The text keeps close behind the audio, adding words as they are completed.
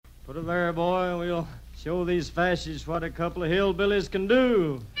Put her there, boy. We'll show these fascists what a couple of hillbillies can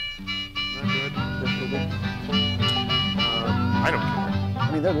do. Not good. I don't care. I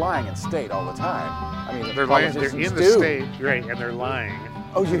mean, they're lying in state all the time. I mean, They're lying. They're politicians in the do. state, right? And they're lying.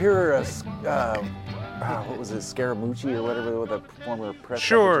 Oh, did you hear what was it, Scaramucci or whatever, with a former press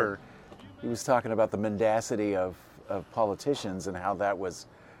Sure. secretary? He was talking about the mendacity of politicians and how that was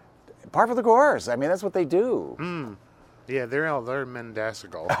par for the course. I mean, that's what they do. Yeah, they're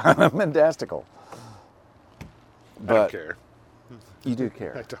mendacical. Mendastical. I don't care. You do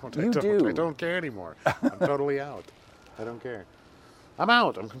care. I don't. You do. I don't care anymore. I'm totally out. I don't care. I'm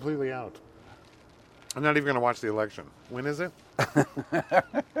out. I'm completely out. I'm not even going to watch the election. When is it?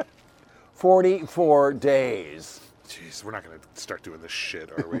 44 days. Jeez, we're not going to start doing this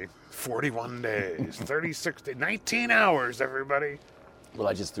shit, are we? 41 days, 36 days, 19 hours, everybody. Well,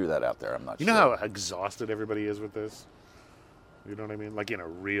 I just threw that out there. I'm not You sure. know how exhausted everybody is with this? You know what I mean? Like in a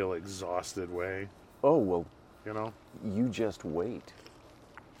real exhausted way, Oh, well, you know? you just wait.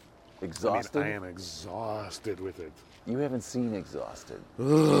 Exhausted? I mean, I am exhausted with it. You haven't seen Exhausted.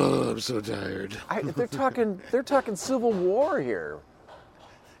 Oh, I'm so tired. They're talking Civil War here.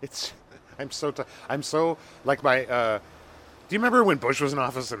 I'm so like my, do you remember when Bush was in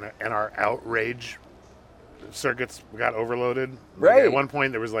office and our outrage circuits got overloaded? Like, Right. at one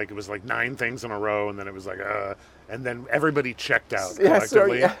point it was like 9 things in a row, and then it was like, and then everybody checked out Yeah, collectively.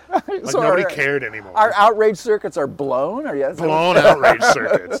 sorry, yeah. Like So nobody our- cared anymore. Our outrage circuits are blown? Or yes? Blown outrage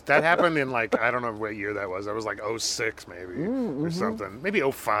circuits. That happened in like, I don't know what year that was. That was like 06 maybe or something. Maybe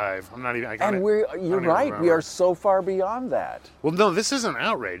 05. I'm not even. And you're right. We are so far beyond that. Well, no, this isn't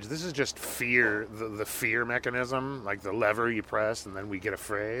outrage. This is just fear. The fear mechanism, like the lever you press, and then we get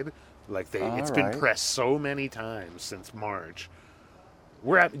afraid. Like it's been pressed so many times since March.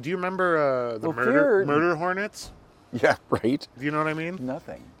 Do you remember the murder hornets? Yeah, right. Do you know what I mean?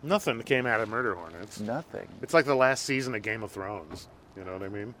 Nothing. Nothing came out of murder hornets. Nothing. It's like the last season of Game of Thrones. You know what I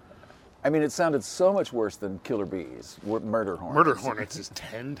mean? I mean, it sounded so much worse than Killer Bees. Murder hornets. Murder hornets is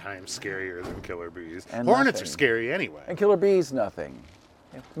 10 times scarier than killer bees. And Hornets nothing. are scary anyway. And Killer Bees, nothing.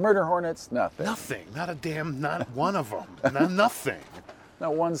 Murder hornets, nothing. Nothing. Not one of them. Nothing.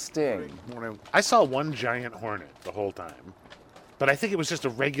 Not one sting. I saw one giant hornet the whole time. But I think it was just a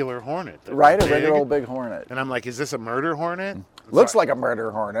regular hornet. that Right, was a regular big. old big hornet. And I'm like, is this a murder hornet? Looks So like a murder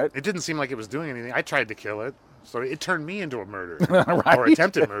hornet. It didn't seem like it was doing anything. I tried to kill it. So it turned me into a murderer. Right. Or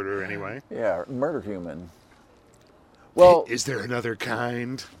attempted murder, anyway. Yeah, murder human. Well, Is there another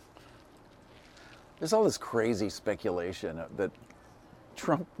kind? there's all this crazy speculation that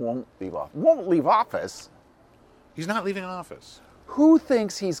Trump won't leave office. He's not leaving office. Who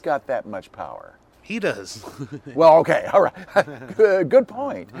thinks he's got that much power? He does. Well, okay, all right. Good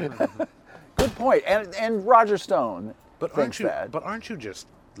point. Good point. And Roger Stone thinks that. But aren't you just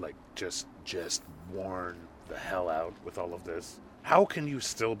worn the hell out with all of this? How can you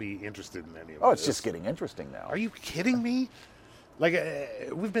still be interested in any of this? Oh, it's just getting interesting now. Are you kidding me? Like,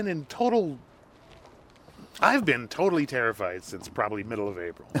 we've been in total... I've been totally terrified since probably middle of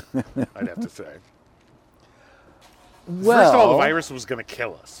April, I'd have to say. First of all, the virus was going to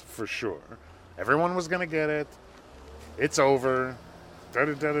kill us, for sure. Everyone was going to get it. It's over.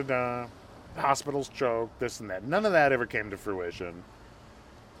 Da-da-da-da-da. Hospitals choked, this and that. None of that ever came to fruition.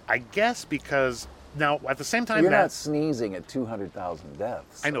 I guess because... Now, at the same time... You're not sneezing at 200,000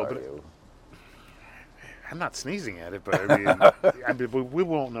 deaths, I know, are but... you? I'm not sneezing at it, but I mean, we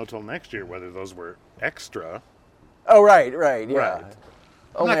won't know till next year whether those were extra. Oh, right, yeah. Right.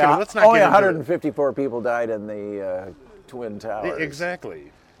 Only, let's not only get into 154 people died in the Twin Towers.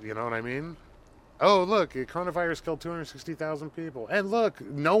 Exactly. You know what I mean? Oh, look, coronavirus killed 260,000 people. And look,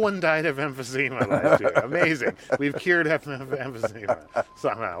 no one died of emphysema last year. Amazing. We've cured emphysema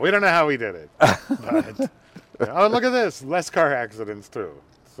somehow. We don't know how we did it. But, oh, look at this. Less car accidents, too.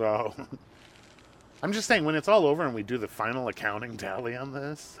 So, I'm just saying, when it's all over and we do the final accounting tally on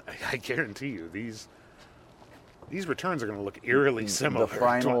this, I guarantee you, these returns are going to look eerily similar. The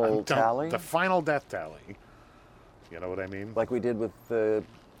final tally? The final death tally. You know what I mean? Like we did with the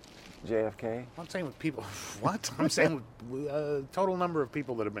JFK? I'm saying with people. What? I'm saying with total number of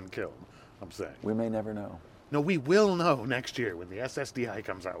people that have been killed. I'm saying. We may never know. No, we will know next year when the SSDI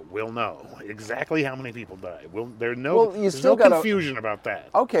comes out. We'll know exactly how many people died. There's no confusion about that.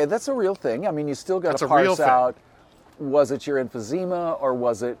 Okay, that's a real thing. I mean, you still got to That's a real parse out. Was it your emphysema or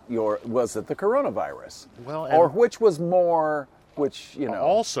was it the coronavirus? Well, or which was more? Which, you know.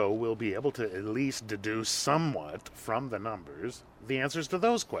 Also, we'll be able to at least deduce somewhat from the numbers the answers to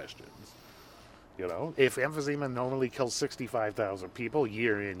those questions. You know, if emphysema normally kills 65,000 people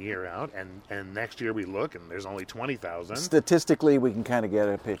year in, year out, and next year we look and there's only 20,000. Statistically, we can kind of get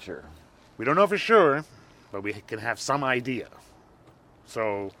a picture. We don't know for sure, but we can have some idea.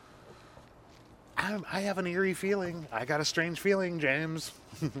 So, I have an eerie feeling. I got a strange feeling, James,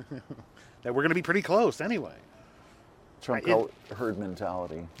 that we're going to be pretty close anyway. Trump called it herd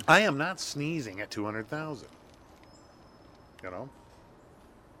mentality. I am not sneezing at 200,000. You know?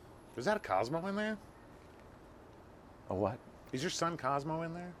 Is that a Cosmo in there? A what? Is your son Cosmo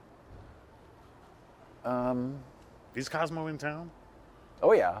in there? Um, Is Cosmo in town?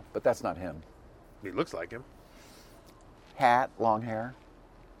 oh yeah, but that's not him. He looks like him. Hat, long hair.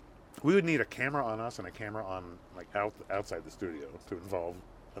 We would need a camera on us and a camera on, like, outside the studio to involve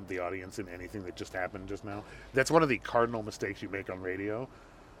the audience in anything that just happened just now. That's one of the cardinal mistakes you make on radio.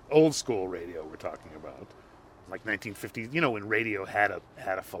 Old school radio we're talking about. Like 1950s, you know, when radio had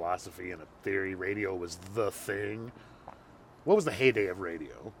a philosophy and a theory, radio was the thing. What was the heyday of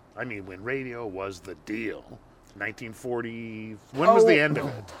radio? I mean, when radio was the deal. 1940, when was the end of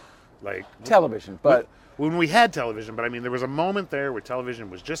it? Like Television, but when we had television, but I mean, there was a moment there where television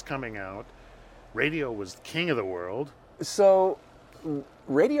was just coming out. Radio was king of the world. so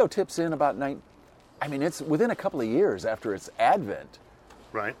radio tips in about it's within a couple of years after its advent.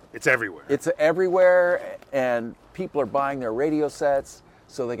 Right? It's everywhere. It's everywhere, and people are buying their radio sets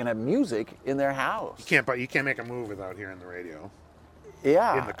so they can have music in their house. you can't make a move without hearing the radio.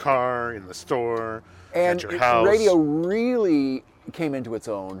 Yeah. In the car, in the store, And at your house. radio really came into its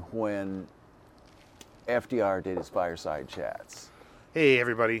own when FDR did his fireside chats. Hey,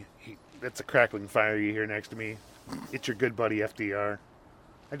 everybody. That's a crackling fire you hear next to me. It's your good buddy FDR.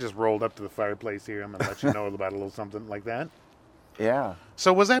 I just rolled up to the fireplace here. I'm going to let you know about a little something like that. Yeah.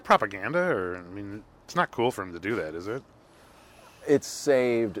 So was that propaganda? Or, I mean, it's not cool for him to do that, is it? It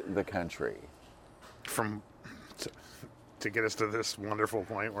saved the country. To get us to this wonderful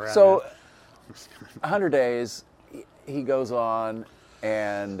point we're at. So, 100 days, he goes on,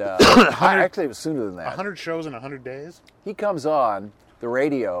 and actually it was sooner than that. 100 shows in 100 days? He comes on the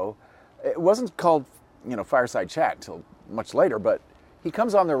radio. It wasn't called, Fireside Chat until much later, but he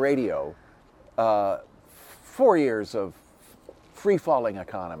comes on the radio. 4 years of free-falling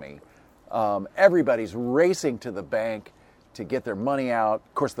economy. Everybody's racing to the bank to get their money out.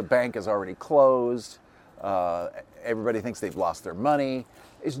 Of course, the bank is already closed. Everybody thinks they've lost their money.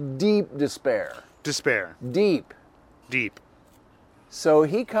 It's deep despair. Despair. Deep. Deep. So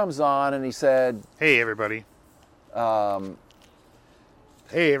he comes on and he said, Hey, everybody. Hey,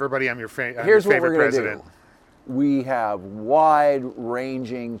 everybody, I'm your here's what favorite we're going to president. do. We have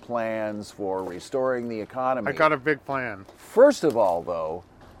wide-ranging plans for restoring the economy. I got a big plan. First of all, though,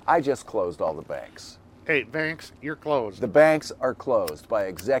 I just closed all the banks. Hey, banks, you're closed. The banks are closed by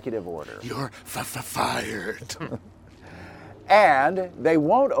executive order. You're fired. And they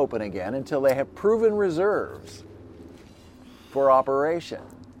won't open again until they have proven reserves for operation.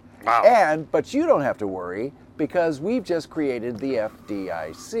 Wow. But you don't have to worry because we've just created the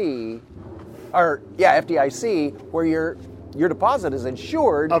FDIC, FDIC, where your deposit is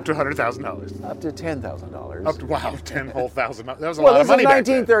insured Up to $100,000. up to $10,000. Up to, wow, 10 whole thousand. That was a Well, lot this of money is back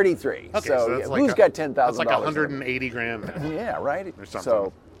then. 1933. Okay, so that's who's got $10,000? That's like 180 grand. Yeah, right. Or something.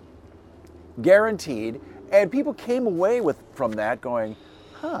 So guaranteed, and people came away from that going,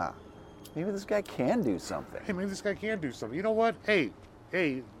 maybe this guy can do something. Hey, maybe this guy can do something. You know what? Hey,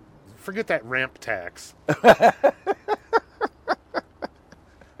 forget that ramp tax.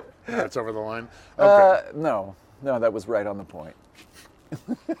 That's over the line. Okay. No, that was right on the point.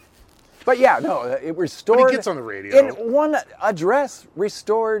 But yeah, no, it restored. But he gets on the radio. In one address,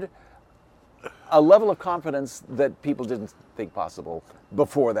 restored a level of confidence that people didn't think possible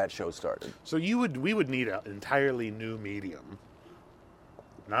before that show started. So we would need an entirely new medium,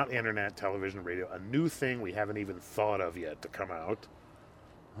 not internet, television, radio, a new thing we haven't even thought of yet to come out.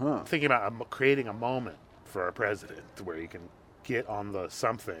 I'm thinking about creating a moment for our president where he can get on the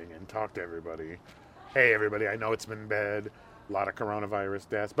something and talk to everybody. Hey, everybody, I know it's been bad, a lot of coronavirus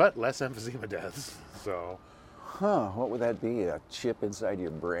deaths, but less emphysema deaths. So, What would that be? A chip inside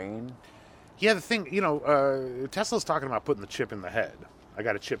your brain? yeah, the thing, Tesla's talking about putting the chip in the head. I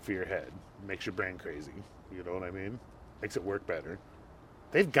got a chip for your head. Makes your brain crazy. You know what I mean? Makes it work better.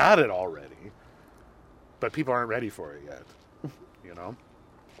 They've got it already, but people aren't ready for it yet. You know?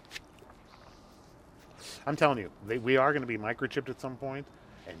 I'm telling you, we are going to be microchipped at some point,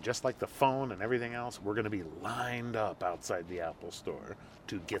 and just like the phone and everything else, we're going to be lined up outside the Apple store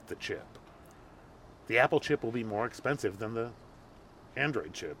to get the chip. The Apple chip will be more expensive than the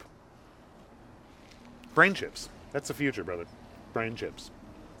Android chip. Brain chips. That's the future, brother. Brain chips.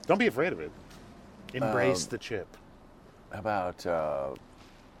 Don't be afraid of it. Embrace the chip. How about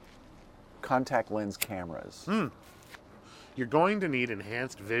contact lens cameras? You're going to need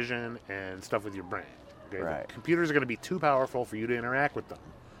enhanced vision and stuff with your brain. Okay? Right. The computers are going to be too powerful for you to interact with them.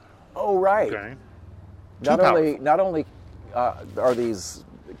 Oh, right. Okay. Not only are these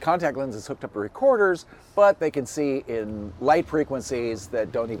contact lenses hooked up to recorders, but they can see in light frequencies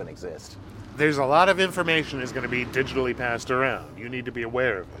that don't even exist. There's a lot of information is going to be digitally passed around. You need to be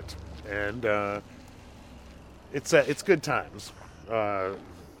aware of it, and it's good times.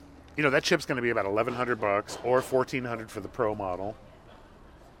 That chip's going to be about $1,100 or $1,400 for the Pro model.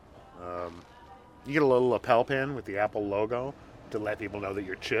 You get a little lapel pin with the Apple logo to let people know that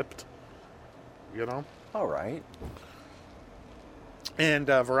you're chipped. All right. And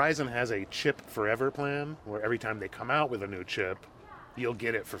Verizon has a chip forever plan where every time they come out with a new chip, you'll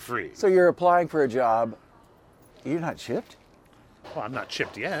get it for free. So you're applying for a job. You're not chipped? Well, I'm not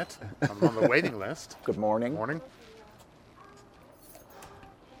chipped yet. I'm on the waiting list. Good morning. Morning.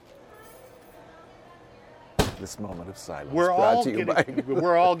 This moment of silence We're brought all to you getting, by...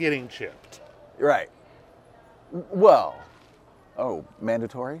 we're all getting chipped. Right. Well,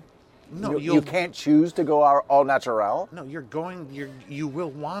 mandatory? No, you can't choose to go all natural? No, you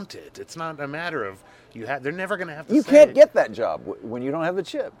will want it. It's not a matter of they're never going to have to You say can't it. get that job when you don't have the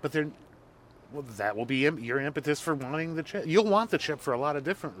chip. But that will be your impetus for wanting the chip. You'll want the chip for a lot of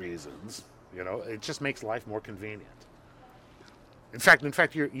different reasons. It just makes life more convenient. In fact,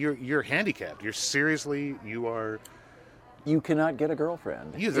 you're handicapped. You cannot get a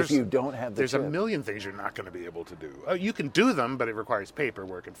girlfriend if you don't have the chip. There's a million things you're not going to be able to do. You can do them, but it requires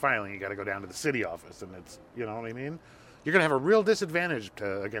paperwork and filing. You got to go down to the city office, and it's, you know what I mean? You're going to have a real disadvantage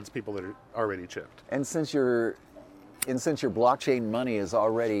against people that are already chipped. And since your blockchain money is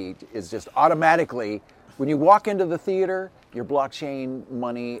just automatically, when you walk into the theater, your blockchain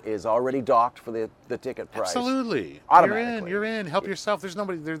money is already docked for the ticket price. Absolutely. Automatically. You're in. Help yourself. There's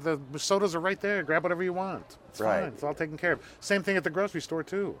nobody. The sodas are right there. Grab whatever you want. It's Right. fine. It's all taken care of. Same thing at the grocery store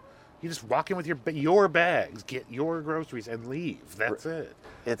too. You just walk in with your bags, get your groceries, and leave. That's it.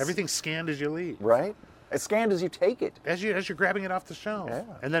 Everything's scanned as you leave. Right? It's scanned as you take it. As you're grabbing it off the shelf. Yeah.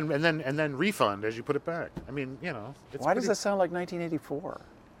 And then refund as you put it back. I mean, Why does that sound like 1984?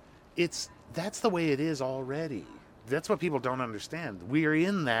 That's the way it is already. That's what people don't understand. We are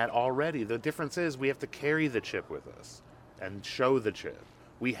in that already. The difference is we have to carry the chip with us and show the chip.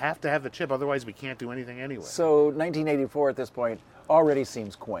 We have to have the chip, otherwise we can't do anything anyway. So 1984 at this point already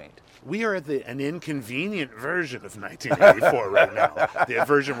seems quaint. We are at an inconvenient version of 1984 right now. The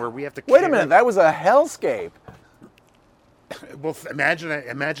version where we have to Wait a minute, that was a hellscape. Well,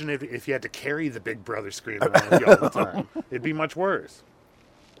 imagine if you had to carry the Big Brother screen around with you all the time. It'd be much worse.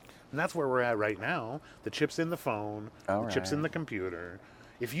 And that's where we're at right now. The chip's in the phone. All the chip's right. in the computer.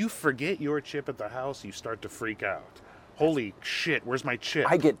 If you forget your chip at the house, you start to freak out. Holy shit, where's my chip?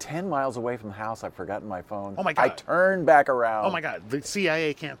 I get 10 miles away from the house, I've forgotten my phone. Oh my God. I turn back around. Oh my God, the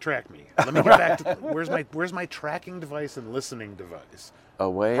CIA can't track me. Let me get back to where's my tracking device and listening device?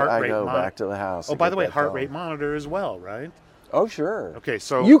 Away Heart I rate go monitor. back to the house. Oh, to by get the way, that heart phone. rate monitor as well, right? Oh, sure. Okay,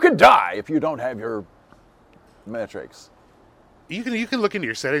 so You could die if you don't have your metrics. You can look into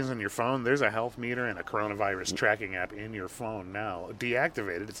your settings on your phone. There's a health meter and a coronavirus tracking app in your phone now.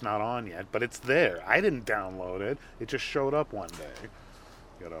 Deactivated. It's not on yet, but it's there. I didn't download it. It just showed up one day.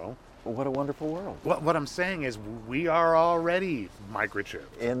 What a wonderful world. What I'm saying is we are already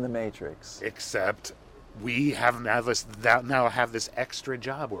microchipped. In the Matrix. Except we now have this extra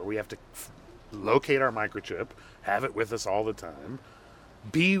job where we have to locate our microchip, have it with us all the time,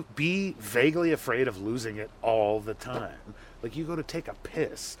 be vaguely afraid of losing it all the time. Like you go to take a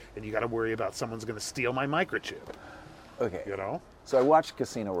piss and you got to worry about someone's going to steal my microchip. Okay. So I watched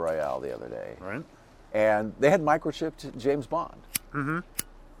Casino Royale the other day. Right? And they had microchipped James Bond. Mm-hmm.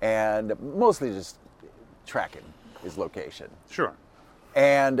 And mostly just tracking his location. Sure.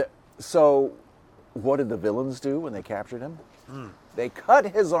 And so what did the villains do when they captured him? They cut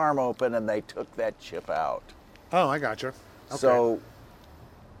his arm open and they took that chip out. Oh, I gotcha. Okay. So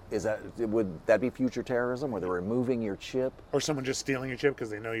would that be future terrorism where they're removing your chip? Or someone just stealing your chip because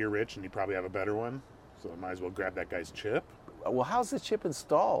they know you're rich and you probably have a better one. So they might as well grab that guy's chip. Well, how's the chip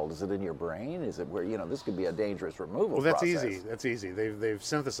installed? Is it in your brain? Is it where, this could be a dangerous removal Well, that's process. easy. That's easy. They've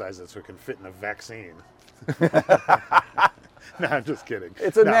synthesized it so it can fit in a vaccine. No, I'm just kidding.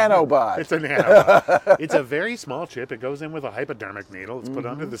 It's a nanobot. It's a nanobot. It's a very small chip. It goes in with a hypodermic needle. It's put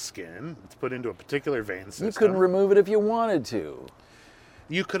under the skin. It's put into a particular vein system. You couldn't remove it if you wanted to.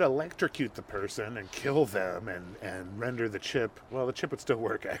 you could electrocute the person and kill them and render the chip. Well, the chip would still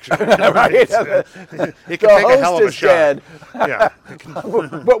work, actually. Right. It could take a hell of a is shot. dead. Yeah.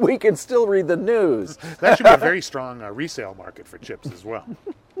 But we can still read the news. That should be a very strong resale market for chips as well.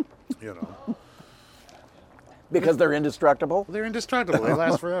 You know. Because they're indestructible? They're indestructible. They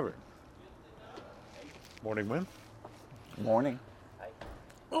last forever. Morning, Wim. Morning.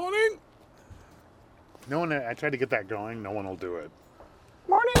 Morning. No one. I tried to get that going. No one will do it.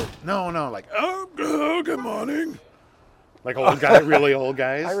 Morning. No, like, oh, good morning. Like old guys, really old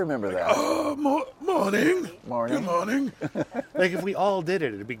guys. I remember that. Oh, morning. Morning. Good morning. Like if we all did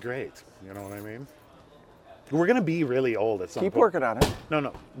it, it'd be great. You know what I mean? We're gonna be really old at some point. Keep working on it.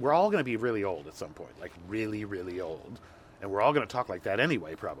 No. We're all gonna be really old at some point. Like really, really old. And we're all gonna talk like that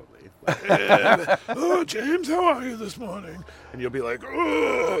anyway, probably. Like, oh, James, how are you this morning? And you'll be like,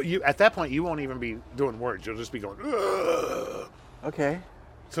 oh. At that point, you won't even be doing words. You'll just be going, oh. Okay.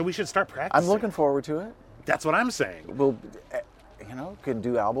 So we should start practicing. I'm looking forward to it. That's what I'm saying. We'll, could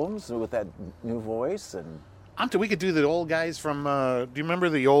do albums with that new voice and. We could do the old guys from. Do you remember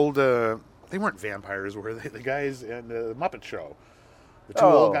the old? They weren't vampires, were they? The guys in the Muppet Show. The two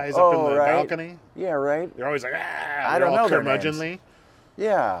old guys up in the balcony. Yeah, right. They're always like, I don't know their names. curmudgeonly.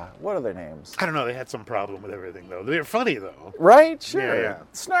 Yeah. What are their names? I don't know. They had some problem with everything though. They're funny though. Right. Sure. Yeah.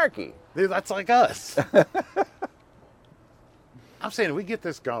 Snarky. That's like us. I'm saying if we get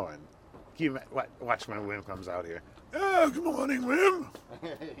this going, watch when Wim comes out here. Oh, good morning, Wim.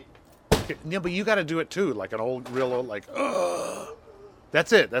 Yeah, but you got to do it too, like an real old, like, oh.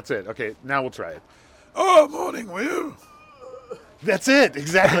 That's it. Okay, now we'll try it. Oh, morning, Wim. That's it,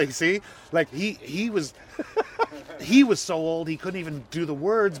 exactly. See, like he was so old he couldn't even do the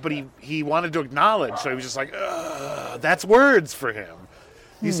words, but he wanted to acknowledge, so he was just like, that's words for him.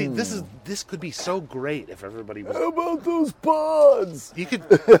 You see, this could be so great if everybody was. How about those pods?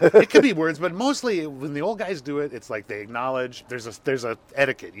 It could be words, but mostly when the old guys do it, it's like they acknowledge. There's a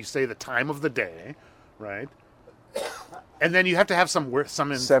etiquette. You say the time of the day, right? And then you have to have some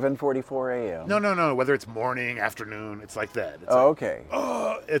 7:44 a.m. No. Whether it's morning, afternoon, it's like that. It's okay.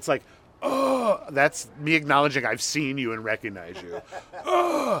 It's like, that's me acknowledging I've seen you and recognize you.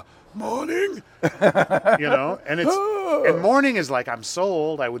 Morning. And morning is like, I'm so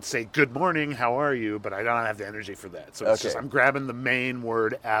old, I would say, good morning, how are you? But I don't have the energy for that. So it's just, I'm grabbing the main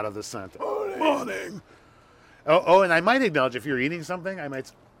word out of the sentence. Morning. Oh, and I might acknowledge if you're eating something, I might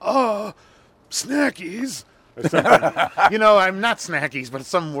say, snackies. Or something. I'm not snackies, but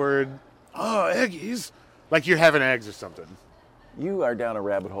some word, eggies. Like you're having eggs or something. You are down a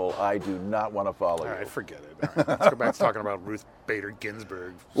rabbit hole I do not want to follow. All right, forget it. All right, let's go back to talking about Ruth Bader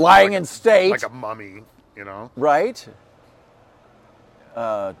Ginsburg. Lying in state. Like a mummy, Right?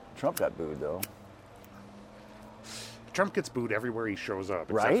 Trump got booed, though. Trump gets booed everywhere he shows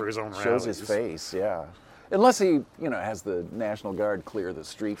up, right? except for his own rallies. Shows his face, yeah. Unless he, has the National Guard clear the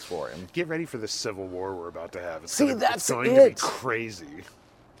streets for him. Get ready for the civil war we're about to have. It's going to be crazy.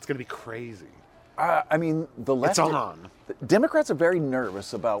 It's going to be crazy. The left. It's on. The Democrats are very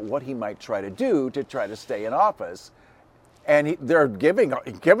nervous about what he might try to do to try to stay in office, and they're giving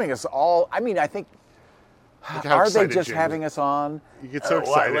us all. I think. Are they just having us on? You get so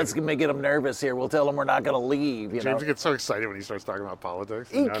excited. Let's get them nervous here. We'll tell them we're not going to leave. James gets so excited when he starts talking about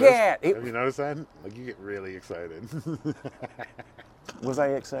politics. He can't. Have you noticed that? Like, you get really excited. Was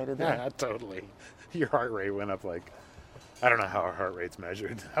I excited there? Yeah, totally. Your heart rate went up like, I don't know how our heart rate's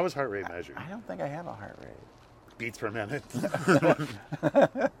measured. How is heart rate measured? I don't think I have a heart rate. Beats per minute.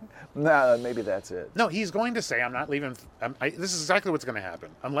 No, maybe that's it. No, he's going to say, I'm not leaving. This is exactly what's going to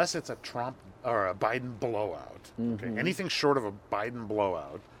happen. Unless it's a Trump or a Biden blowout. Mm-hmm. Okay? Anything short of a Biden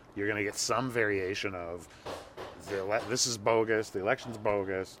blowout, you're going to get some variation of, this is bogus, the election's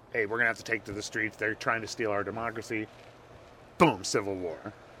bogus. Hey, we're going to have to take to the streets. They're trying to steal our democracy. Boom, civil war.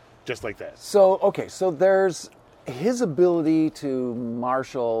 Just like that. So there's his ability to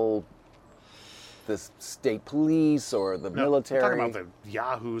marshal the state police or the military. I'm talking about the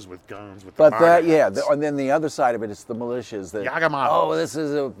yahoos with guns. And then the other side of it is the militias. Yagamatos. This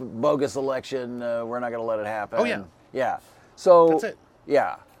is a bogus election. We're not going to let it happen. Oh, yeah. Yeah. So that's it.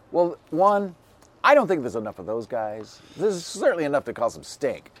 Yeah. Well, I don't think there's enough of those guys. There's certainly enough to cause some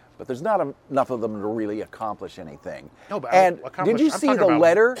stink, but there's not enough of them to really accomplish anything. No, but did you see the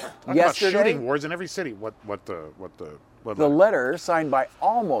letter yesterday? About shooting wars in every city. The letter signed by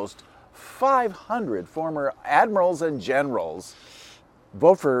almost 500 former admirals and generals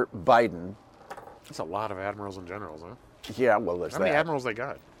vote for Biden. That's a lot of admirals and generals, huh? Yeah, well, there's How many admirals they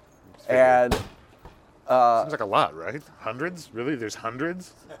got? And seems like a lot, right? Hundreds? Really? There's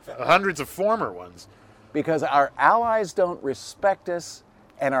hundreds? Hundreds of former ones. Because our allies don't respect us,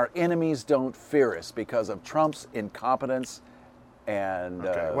 and our enemies don't fear us because of Trump's incompetence and...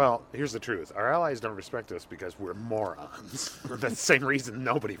 Okay, well, here's the truth. Our allies don't respect us because we're morons. For the same reason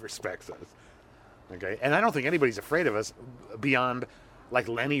nobody respects us. Okay? And I don't think anybody's afraid of us beyond, like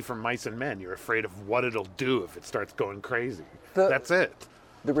Lenny from Mice and Men. You're afraid of what it'll do if it starts going crazy. That's it.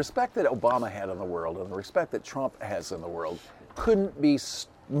 The respect that Obama had in the world and the respect that Trump has in the world couldn't be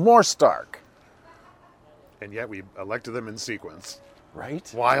more stark. And yet we elected them in sequence.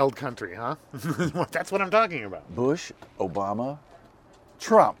 Right? Wild country, huh? That's what I'm talking about. Bush, Obama,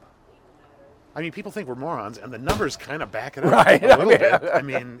 Trump. I mean, people think we're morons, and the numbers kind of back it up Right. a little bit. I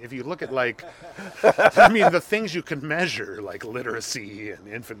mean, if you look at, the things you can measure, like literacy and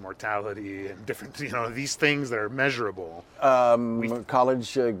infant mortality and different, these things that are measurable.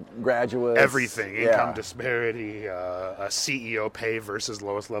 College graduates. Everything. Income disparity, CEO pay versus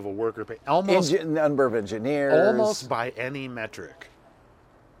lowest level worker pay. Number of engineers. Almost by any metric.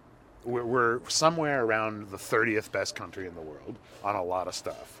 We're somewhere around the 30th best country in the world on a lot of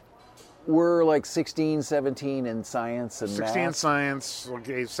stuff. We're like 16, 17 in science and 16 math. in science,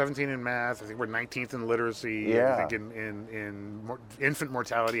 17 in math. I think we're 19th in literacy. Yeah. I think in infant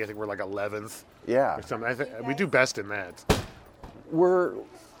mortality, I think we're like 11th. Yeah. Or something. We do best in that. We're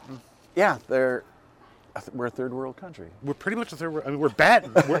a third world country. We're pretty much a third world. I mean, we're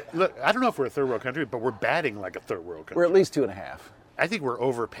batting. Look, I don't know if we're a third world country, but we're batting like a third world country. We're at least 2.5. I think we're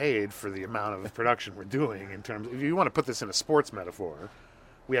overpaid for the amount of production we're doing in terms. If you want to put this in a sports metaphor,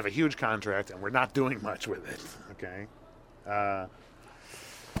 we have a huge contract and we're not doing much with it. Okay.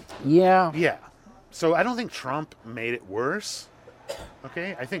 Yeah. So I don't think Trump made it worse.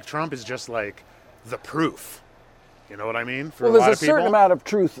 Okay. I think Trump is just like the proof. You know what I mean? For Well, a lot there's of a certain people. amount of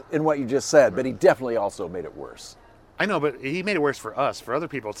truth in what you just said, but he definitely also made it worse. I know, but he made it worse for us. For other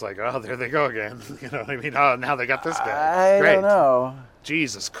people, it's like, oh, there they go again. You know what I mean? Oh, now they got this guy. I Great. don't know.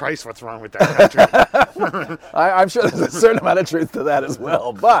 Jesus Christ, what's wrong with that country? I'm sure there's a certain amount of truth to that as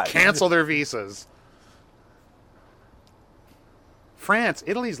well, but... Cancel their visas.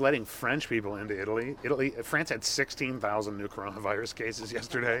 Italy's letting French people into Italy. France had 16,000 new coronavirus cases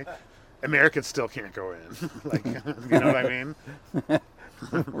yesterday. Americans still can't go in. You know what I mean?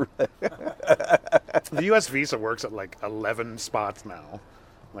 The U.S. visa works at like 11 spots now.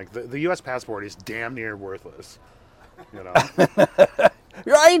 Like the U.S. passport is damn near worthless. You know,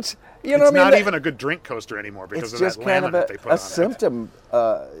 Right? You know it's what I mean? not even a good drink coaster anymore because It's of just that kind laminate of they put a on symptom,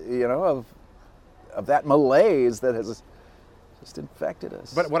 of that malaise that has just infected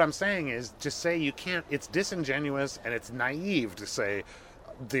us. it. But what I'm saying is, just say you can't. It's disingenuous and it's naive to say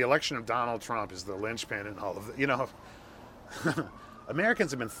the election of Donald Trump is the linchpin and all of it. You know,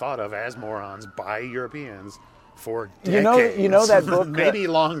 Americans have been thought of as morons by Europeans for decades. You know that book, maybe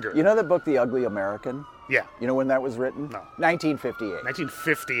longer. You know that book, The Ugly American? Yeah. You know when that was written? No. 1958.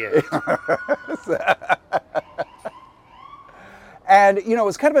 1958. And, it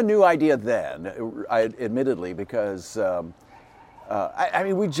was kind of a new idea then, admittedly, because, we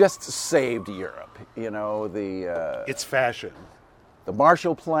just saved Europe. It's fashion. The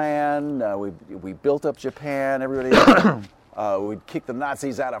Marshall Plan, we built up Japan, everybody, we'd kick the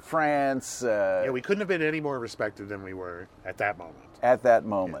Nazis out of France. We couldn't have been any more respected than we were at that moment. At that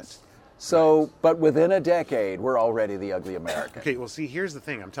moment. Yes. So, but within a decade, we're already the ugly American. Okay, well, see, here's the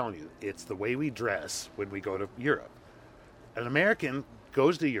thing. I'm telling you, it's the way we dress when we go to Europe. An American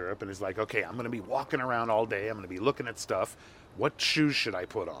goes to Europe and is like, okay, I'm going to be walking around all day. I'm going to be looking at stuff. What shoes should I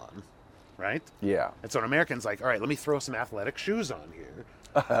put on? Right? Yeah. And so an American's like, all right, let me throw some athletic shoes on here.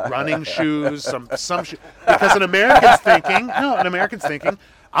 Running shoes, some shoes. Because an American's thinking,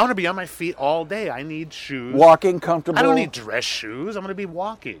 I want to be on my feet all day. I need shoes. Walking comfortable. I don't need dress shoes. I'm going to be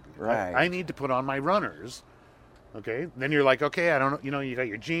walking. Right. I need to put on my runners. Okay? Then you're like, okay, I don't know. You got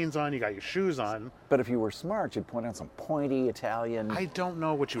your jeans on. You got your shoes on. But if you were smart, you'd point out some pointy Italian. I don't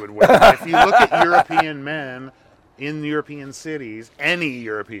know what you would wear. If you look at European men in European cities, any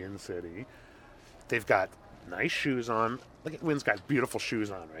European city, they've got nice shoes on. Look at Wynn's got beautiful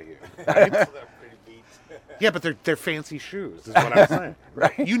shoes on right here. Right? Yeah, but they're fancy shoes, is what I'm saying.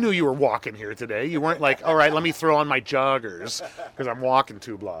 Right. You knew you were walking here today. You weren't like, all right, let me throw on my joggers because I'm walking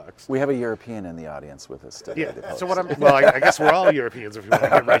 2 blocks. We have a European in the audience with us today. Yeah, so I guess we're all Europeans if you want to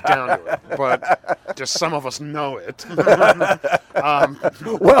get right down to it. But just some of us know it.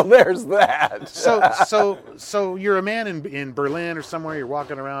 Well, there's that. So you're a man in Berlin or somewhere, you're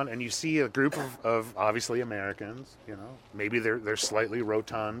walking around and you see a group of obviously Americans, maybe they're slightly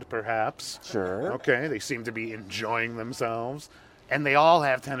rotund perhaps. Sure. Okay, they seem to be enjoying themselves. And they all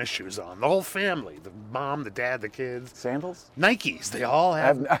have tennis shoes on. The whole family. The mom, the dad, the kids. Sandals? Nikes. They all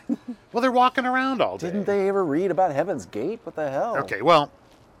have. Well, they're walking around all day. Didn't they ever read about Heaven's Gate? What the hell? Okay, well,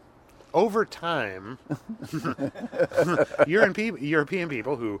 over time, European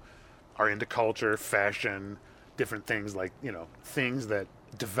people who are into culture, fashion, different things like, things that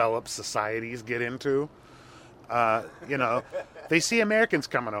developed societies get into, they see Americans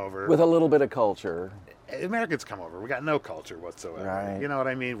coming over. With a little bit of culture. Americans come over. We got no culture whatsoever. Right. You know what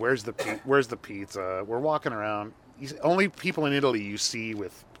I mean? Where's the pizza? We're walking around. Only people in Italy you see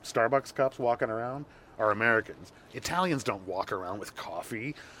with Starbucks cups walking around are Americans. Italians don't walk around with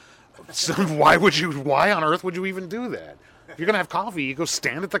coffee. So why on earth would you even do that? If you're gonna have coffee, you go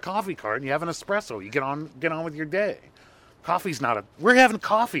stand at the coffee cart and you have an espresso. You get on with your day. We're having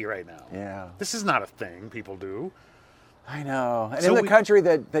coffee right now. Yeah. This is not a thing people do. I know. And So in the country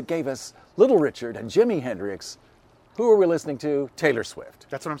that gave us Little Richard and Jimi Hendrix, who are we listening to? Taylor Swift.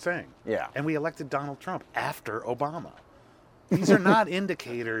 That's what I'm saying. Yeah. And we elected Donald Trump after Obama. These are not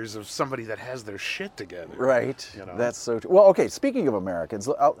indicators of somebody that has their shit together. Right. You know? That's so true. Well, okay, speaking of Americans,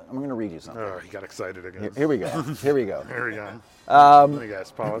 I'm going to read you something. Oh, he got excited again. Here we go. Here we go. There we go. Let me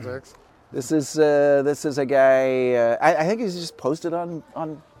guess. Politics? This is a guy, I think he's just posted on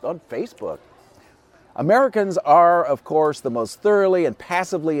Facebook. Americans are, of course, the most thoroughly and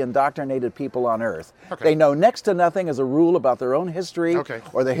passively indoctrinated people on earth. Okay. They know next to nothing as a rule about their own history, Okay.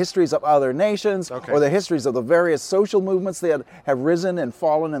 or the histories of other nations, Okay. or the histories of the various social movements that have risen and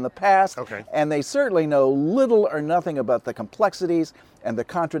fallen in the past. Okay. And they certainly know little or nothing about the complexities and the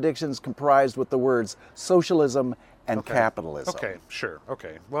contradictions comprised with the words socialism and capitalism. Okay, sure.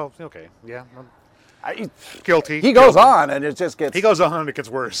 Okay. Well, okay. Yeah. I- Guilty. He goes Guilty. on, and it just gets... He goes on and it gets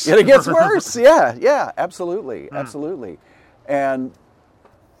worse. It gets worse. Yeah, absolutely. And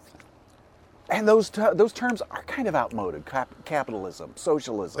those terms are kind of outmoded. Capitalism,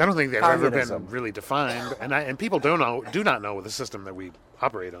 socialism. I don't think they've ever communism. been really defined, and people do not know the system that we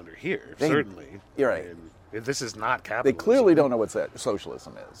operate under here. Certainly, you're right. And this is not They capitalism. clearly don't know what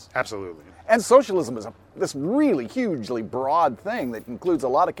socialism is. Absolutely. And socialism is this really hugely broad thing that includes a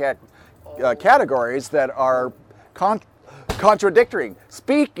lot of categories that are contradictory.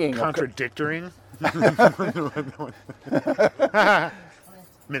 Speaking Contradictory.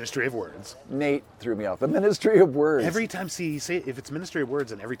 Ministry of Words. Nate threw me off. The Ministry of Words. Every time, if it's Ministry of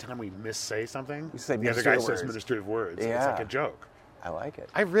Words, and every time we missay something, You say the other Ministry guy of says Words. Ministry of Words. It's Yeah. like a joke. I like it.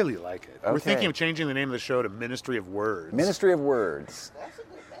 I really like it. We're Okay. thinking of changing the name of the show to Ministry of Words. Ministry of Words.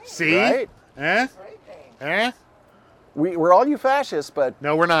 See? Right? Eh? Eh? We're all you fascists, but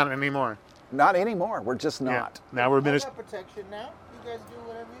No, we're not anymore. not anymore. We're just Yeah. not. Now we're I Ministry. got protection now. You guys do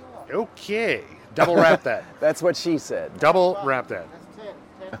whatever you want. Okay. Double wrap that. That's what she said. Double wrap that.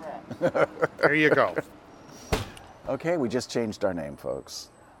 That's 10 wraps. There you go. Okay, we just changed our name, folks.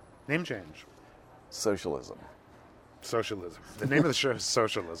 Name change. Socialism. Socialism. The name of the show is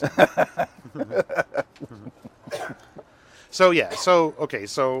Socialism.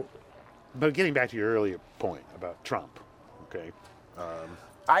 But getting back to your earlier point about Trump, okay?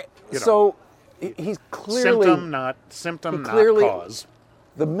 He's clearly Symptom, not clearly- cause.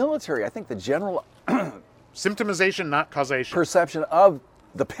 the military. I think the general Symptomization, not causation. perception of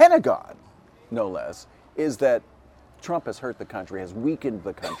the Pentagon, no less, is that Trump has hurt the country, has weakened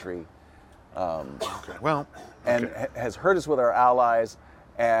the country, Okay. Well, and okay. has hurt us with our allies,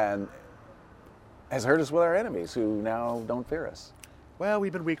 and has hurt us with our enemies, who now don't fear us. Well,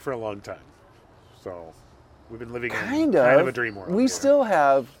 we've been weak for a long time, so we've been living Kind in of a dream world. We here. still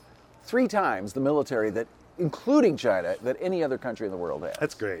have 3 times the military that, including China, that any other country in the world has.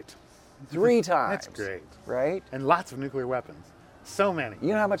 That's great. 3 times. That's great. Right? And lots of nuclear weapons. So many.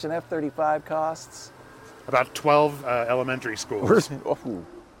 You know how much an F-35 costs? About 12 elementary schools.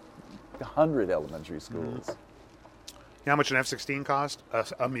 100 elementary schools. You know how much an F-16 cost?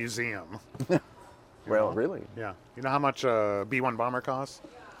 A museum. Well, really? Yeah. You know how much a B-1 bomber costs?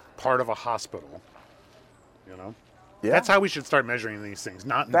 Part of a hospital. You know? Yeah. That's how we should start measuring these things,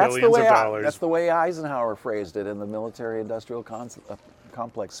 not in That's billions of dollars. That's the way Eisenhower phrased it in the military-industrial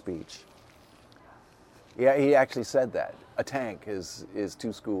complex speech. Yeah, he actually said that. A tank is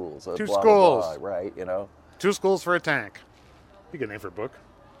 2 schools. 2 blah, schools. Blah, blah, right, you know? 2 schools for a tank. You get a name for a book.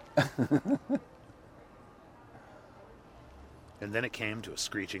 And then it came to a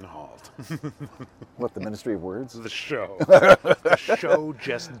screeching halt. What, the Ministry of Words? The show. The show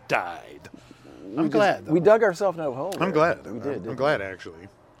just died. I'm glad. We dug ourselves in a hole. I'm there. glad. We did. I'm didn't glad, actually.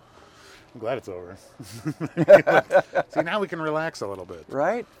 I'm glad it's over. See, now we can relax a little bit. we?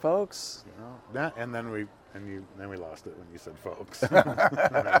 Right, folks? You know? And then we lost it when you said folks.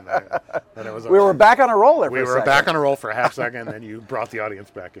 then it was We over. were back on a roll there for We a were second. back on a roll for a half second, then you brought the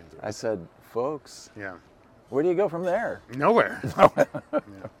audience back into it. I said, folks, Yeah. where do you go from there? Nowhere. Yeah.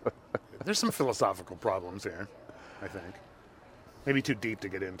 There's some philosophical problems here, I think. Maybe too deep to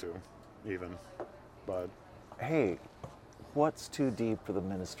get into. even. But Hey, what's too deep for the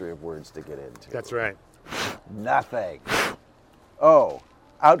Ministry of Words to get into? that's right. Nothing. Oh,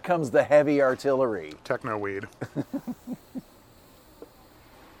 out comes the heavy artillery. Techno weed.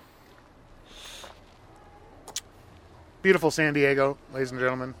 Beautiful San Diego, ladies and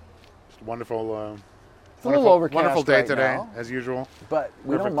gentlemen. Just a wonderful, It's a little overcast wonderful day right today, now, as usual. but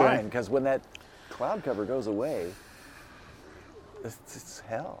we Perfect don't day. mind because when that cloud cover goes away, it's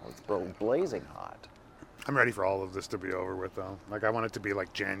hell. It's blazing hot. I'm ready for all of this to be over with, though. Like, I want it to be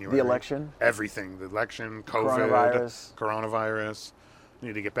like January. The election? Everything. The election, COVID, coronavirus. We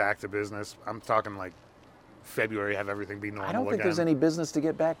need to get back to business. I'm talking like February, have everything be normal I don't think again. there's any business to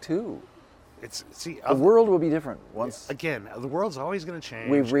get back to. See, The world will be different once. again, the world's always going to change.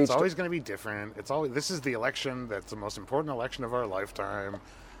 We've reached- It's always going to be different. This is the election that's the most important election of our lifetime.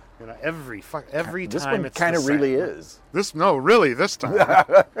 You know, every This time one it's kind the of really same. is. This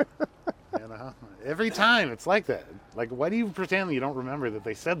time. You know, every time it's like that. Like, why do you pretend that you don't remember that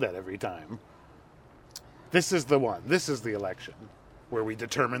they said that every time? This is the one. This is the election where we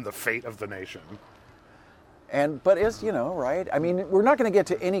determine the fate of the nation. But it's, right? I mean, we're not going to get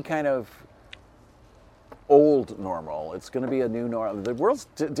to any kind of old normal. It's going to be a new normal. The world's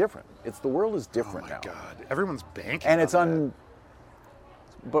different. The world is Oh different my now. God! Everyone's banking. And it's on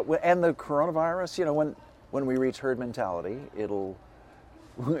and the coronavirus, when we reach herd mentality,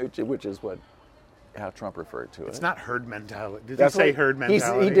 which is how Trump referred to it. It's not herd mentality. Did That's he say what- herd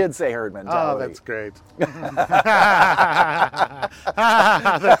mentality? He did say herd mentality. Oh, that's great.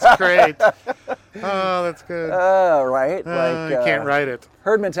 That's great. Oh, that's good. Right. You can't write it.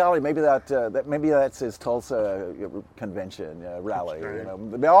 Herd mentality. Maybe maybe that's his Tulsa convention rally.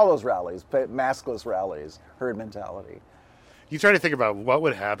 Right. All those rallies, maskless rallies. Herd mentality. You try to think about what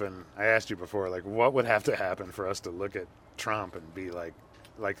would happen. I asked you before, like, what would have to happen for us to look at Trump and be like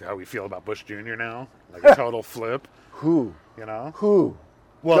how we feel about Bush Jr. now, like a total flip. Who? You know? Who?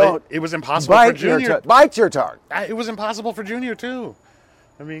 Well, Don't it was impossible for Jr. Bite your tongue. It was impossible for Jr. too.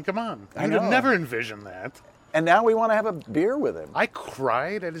 I mean, come on. I You'd have know. never envisioned that. And now we want to have a beer with him. I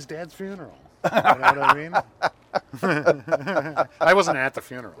cried at his dad's funeral. You know what I mean? I wasn't at the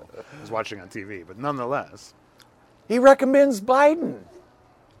funeral. I was watching on TV, but nonetheless, He recommends Biden.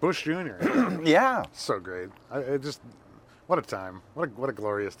 Bush Jr. Yeah. So great. What a time. What a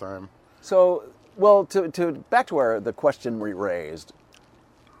glorious time. So, well, to back to the question we raised.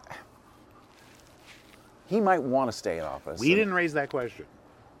 He might want to stay in office. We didn't raise that question.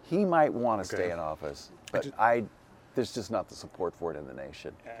 He might want to Okay. stay in office, but there's just not the support for it in the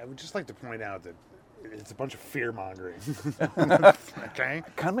nation. I would just like to point out that it's a bunch of fear mongering. Okay?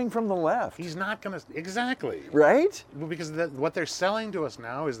 Coming from the left, He's not going to. Exactly. right? Well, because what they're selling to us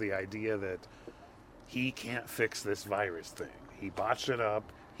now is the idea that he can't fix this virus thing. He botched it up.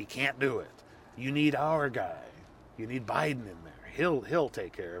 He can't do it. You need our guy. You need Biden in there. He'll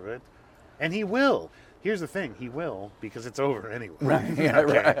take care of it, and he will. Here's the thing: he will, because it's over anyway. Right, yeah,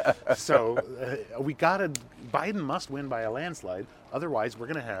 Okay? So Biden must win by a landslide. Otherwise, we're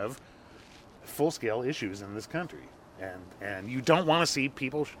going to have full-scale issues in this country. And you don't want to see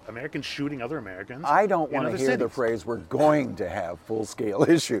Americans shooting other Americans. I don't in want to other hear the cities. phrase "we're going to have full-scale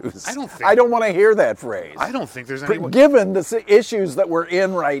issues." I don't think- I don't want to hear that phrase. I don't think there's any. Given the issues that we're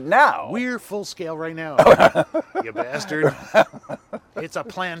in right now. We're full scale right now, you bastard. It's a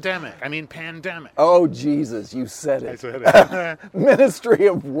pandemic. Pandemic. Oh Jesus, you said I it. said it. Ministry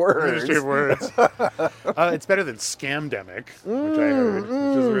of Words. Ministry of Words. It's better than scamdemic, which I heard,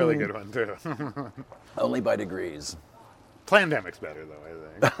 which is a really good one too. Only by degrees. Plandemic's better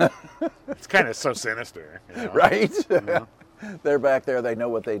though, I think. It's kind of so sinister, you know? Right? know? They're back there. They know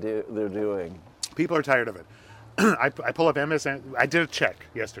what they're doing. People are tired of it. I pull up MSN. I did a check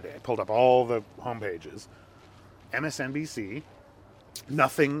yesterday. I pulled up all the homepages. MSNBC,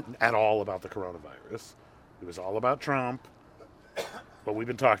 nothing at all about the coronavirus. It was all about Trump, what we've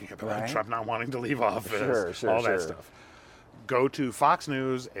been talking about. Right. Trump not wanting to leave office, Sure, all that sure. stuff. Go to Fox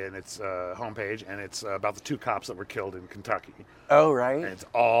News and its homepage, and it's about the 2 cops that were killed in Kentucky. Oh, right. And it's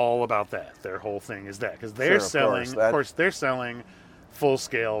all about that. Their whole thing is that. Because Sure, they're of selling, course, of course, they're selling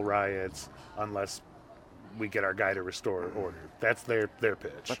full-scale riots unless we get our guy to restore order. That's their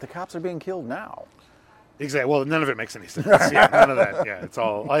pitch. But the cops are being killed now. Exactly. Well, none of it makes any sense. Yeah, none of that. Yeah, it's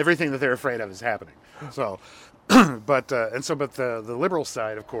all everything that they're afraid of is happening. So, but the liberal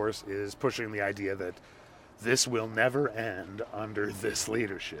side, of course, is pushing the idea that this will never end under this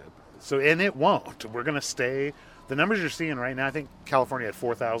leadership. So, and it won't. We're going to stay. The numbers you're seeing right now, I think California had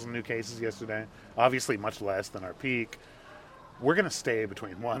 4,000 new cases yesterday. Obviously, much less than our peak. We're going to stay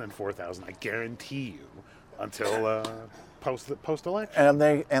between 1,000 and 4,000. I guarantee you, until post election. And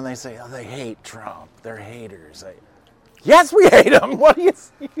they say, oh, they hate Trump. They're haters. Yes, we hate him. What do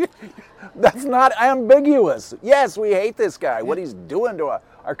you? That's not ambiguous. Yes, we hate this guy. What he's doing to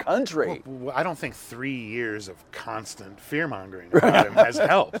our country. Well, I don't think 3 years of constant fear mongering about him has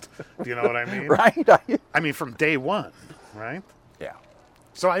helped. Do you know what I mean? Right. I mean, from day one, right? Yeah.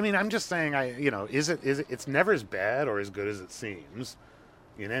 So I mean, I'm just saying, is it? It's never as bad or as good as it seems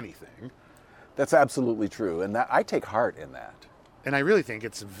in anything. That's absolutely true, and that I take heart in that. And I really think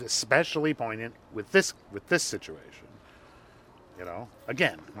it's especially poignant with this situation. You know,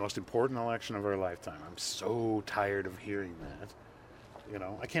 again, most important election of our lifetime. I'm so tired of hearing that. You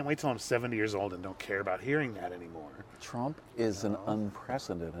know, I can't wait till I'm 70 years old and don't care about hearing that anymore. Trump is an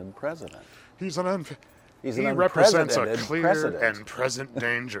unprecedented president. He an represents a unprecedented clear president. and present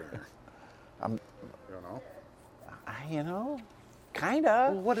danger.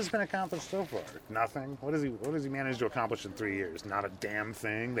 Kinda. Well, what has been accomplished so far? Nothing. What has he managed to accomplish in 3 years? Not a damn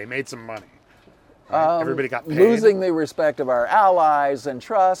thing. They made some money. Right? Everybody got paid. Losing the respect of our allies and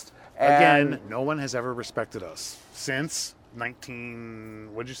trust. And Again, no one has ever respected us since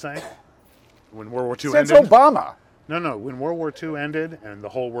what'd you say? When World War II since ended? Obama. No. When World War II ended and the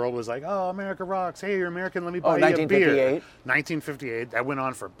whole world was like, oh, America rocks. Hey, you're American. Let me buy you a beer. 1958. That went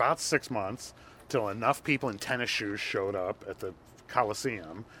on for about 6 months till enough people in tennis shoes showed up at the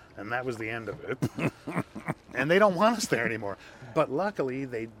Coliseum, and that was the end of it. And they don't want us there anymore. But luckily,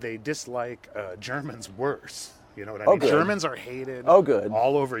 they dislike Germans worse. You know what I mean? Good. Germans are hated good.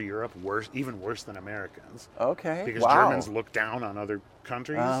 all over Europe, even worse than Americans. Okay. Because wow. Germans look down on other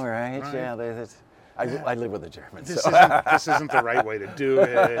countries. All right. Yeah. I live with the Germans. This isn't the right way to do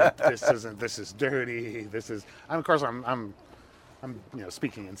it. This is dirty. Of course, I'm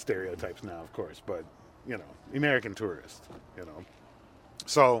speaking in stereotypes now, of course, but American tourist,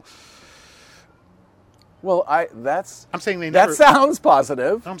 So, well, I'm saying they never. That sounds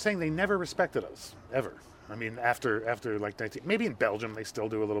positive. I'm saying they never respected us ever. I mean, after like 19, maybe in Belgium they still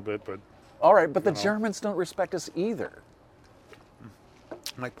do a little bit, but all right. But the Germans don't respect us either.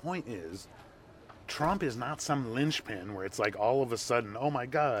 My point is, Trump is not some linchpin where it's like all of a sudden, oh my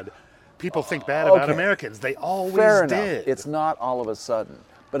God, people think bad about Americans. They always Fair did. Enough. It's not all of a sudden,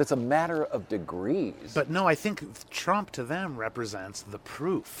 but it's a matter of degrees. But no, I think Trump to them represents the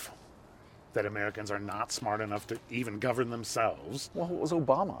proof that Americans are not smart enough to even govern themselves. Well, what was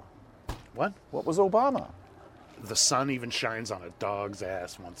Obama? What? What was Obama? The sun even shines on a dog's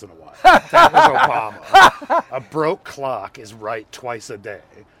ass once in a while. That was Obama. A broke clock is right twice a day.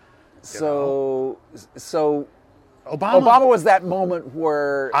 So Obama was that moment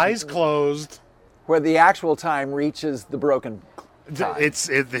where eyes closed, where the actual time reaches the broken time. It's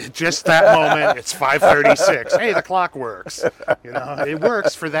just that moment. It's 5:36. Hey, the clock works. It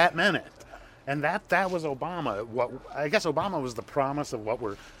works for that minute, and that was Obama. I guess Obama was the promise of what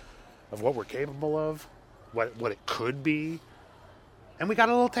we're capable of, what it could be, and we got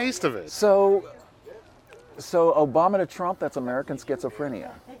a little taste of it. So Obama to Trump, that's American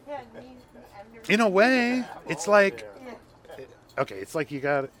schizophrenia. In a way, it's like, okay, it's like you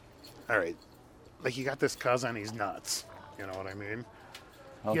got this cousin, he's nuts. You know what I mean?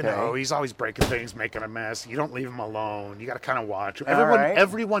 Okay. He's always breaking things, making a mess. You don't leave him alone. You got to kind of watch.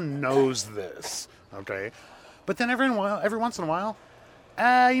 Everyone knows this, okay? But then every once in a while,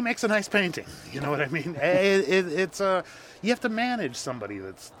 he makes a nice painting. You know what I mean? It's you have to manage somebody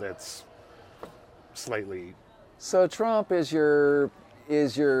that's slightly. So Trump is your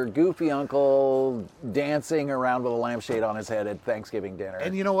goofy uncle dancing around with a lampshade on his head at Thanksgiving dinner.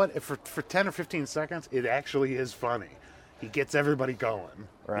 And you know what? For 10 or 15 seconds, it actually is funny. He gets everybody going.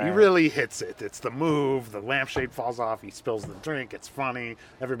 Right. He really hits it. It's the move. The lampshade falls off. He spills the drink. It's funny.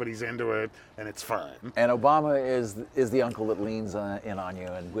 Everybody's into it, and it's fun. And Obama is the uncle that leans in on you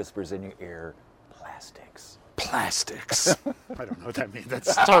and whispers in your ear, plastics. Plastics. I don't know what that means.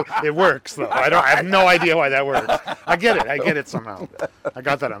 It works though. I have no idea why that works. I get it somehow. I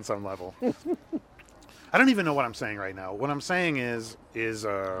got that on some level. I don't even know what I'm saying right now. What I'm saying is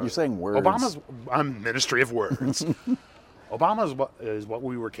you're saying words. I'm Ministry of Words. Obama is what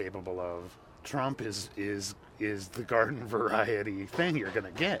we were capable of. Trump is the garden variety thing you're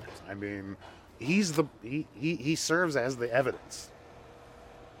gonna get. I mean, he serves as the evidence.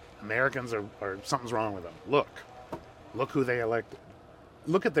 Americans are something's wrong with them. Look who they elected.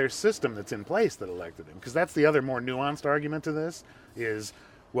 Look at their system that's in place that elected him. Because that's the other more nuanced argument to this is,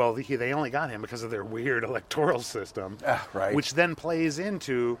 well, they only got him because of their weird electoral system, right? Which then plays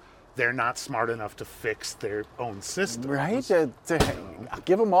into they're not smart enough to fix their own system. Right? I'll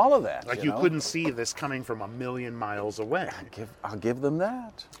give them all of that. Like you couldn't see this coming from a million miles away. I'll give them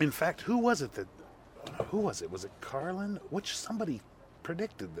that. In fact, who was it that who was it? Was it Carlin? Somebody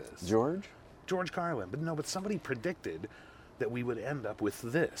predicted this. George Carlin. But somebody predicted that we would end up with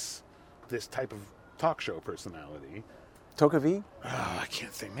this type of talk show personality. Tocqueville? Oh, I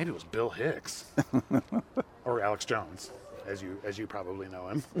can't think. Maybe it was Bill Hicks or Alex Jones, as you probably know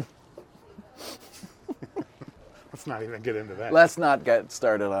him. Let's not even get into that. Let's not get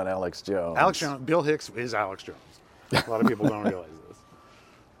started on Alex Jones. Alex Jones. Bill Hicks is Alex Jones. A lot of people don't realize this.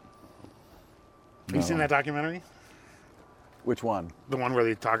 Have you seen that documentary? Which one? The one where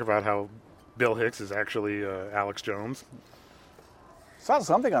they talk about how Bill Hicks is actually Alex Jones. Saw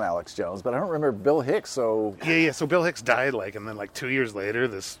something on Alex Jones, but I don't remember Bill Hicks, so... Yeah, so Bill Hicks died, and then 2 years later,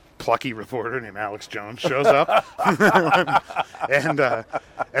 this plucky reporter named Alex Jones shows up.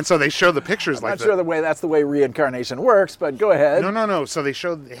 and so they show the pictures I'm not sure that's the way reincarnation works, but go ahead. No. So they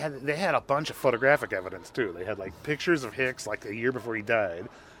showed, they had a bunch of photographic evidence, too. They had, pictures of Hicks, a year before he died,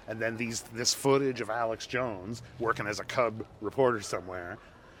 and then this footage of Alex Jones working as a cub reporter somewhere.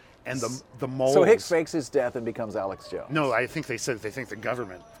 And the moles. So Hicks fakes his death and becomes Alex Jones. No, I think they think the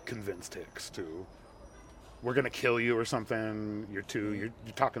government convinced Hicks to. We're going to kill you or something. You're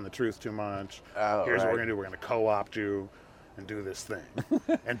talking the truth too much. Oh, Here's right. what we're going to do. We're going to co-opt you and do this thing.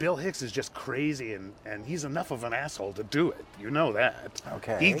 And Bill Hicks is just crazy, and he's enough of an asshole to do it. You know that.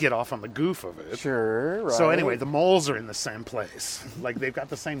 Okay. He'd get off on the goof of it. Sure, right. So anyway, the moles are in the same place. They've got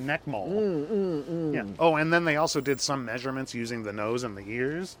the same neck mole. Yeah. Oh, and then they also did some measurements using the nose and the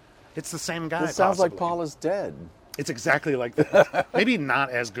ears. It's the same guy. This sounds like possibly. Paul is dead. It's exactly like that. Maybe not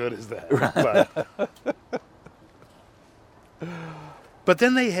as good as that. But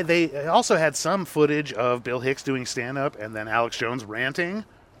then they also had some footage of Bill Hicks doing stand-up and then Alex Jones ranting.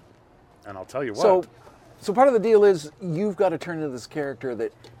 And I'll tell you what. So part of the deal is you've got to turn into this character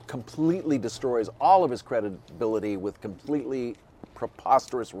that completely destroys all of his credibility with completely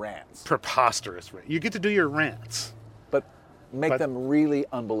preposterous rants. Preposterous. You get to do your rants. Make them really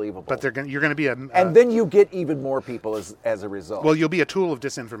unbelievable. But you're going to be and then you get even more people as a result. Well, you'll be a tool of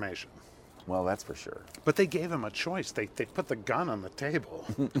disinformation. Well, that's for sure. But they gave him a choice. They put the gun on the table.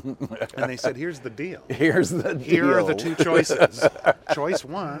 And they said, here's the deal. Here are the two choices. Choice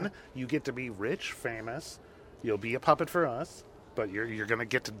one, you get to be rich, famous. You'll be a puppet for us. But you're going to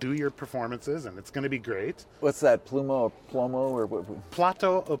get to do your performances, and it's going to be great. What's that, Plumo or Plomo? Or what?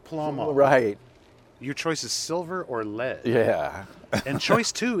 Plato o plomo. Right. Your choice is silver or lead. Yeah. And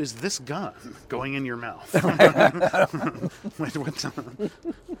choice two is this gun going in your mouth.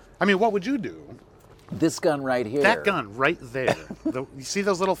 What would you do? This gun right here. That gun right there. You see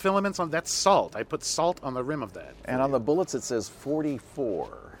those little filaments on? That's salt. I put salt on the rim of that. And on the bullets it says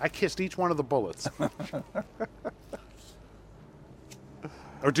 44. I kissed each one of the bullets.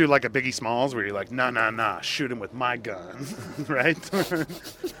 Or do like a Biggie Smalls where you're like, nah, shoot him with my gun. Right? You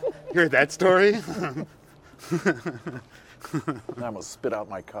heard that story? I almost spit out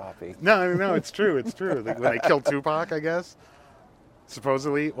my coffee. No, it's true. It's true. When they killed Tupac, I guess.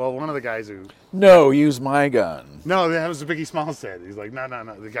 Supposedly, well, one of the guys who... No, use my gun. No, that was what Biggie Smalls said. He's like, no.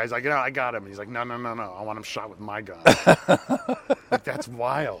 The guy's like, no, I got him. He's like, no. I want him shot with my gun. That's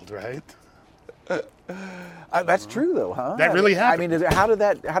wild, right? That's true, though, huh? That really happened. I mean,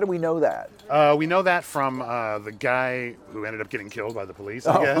 how do we know that? We know that from the guy who ended up getting killed by the police,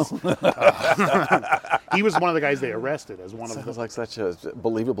 I guess. He was one of the guys they arrested as one of the... Sounds like such a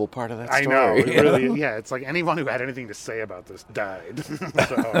believable part of that I story. know, it really, yeah. It's like anyone who had anything to say about this died.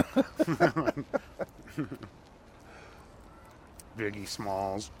 Biggie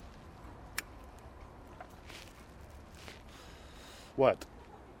Smalls. What?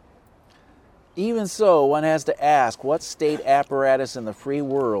 Even so, one has to ask, what state apparatus in the free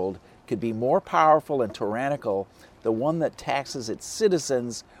world could be more powerful and tyrannical than one that taxes its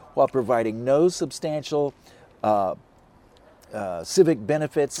citizens while providing no substantial civic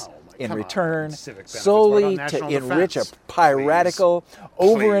benefits in return, solely to enrich a piratical,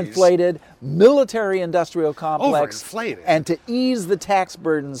 overinflated military-industrial complex and to ease the tax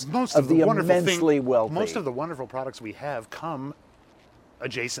burdens of the immensely wealthy. Most of the wonderful products we have come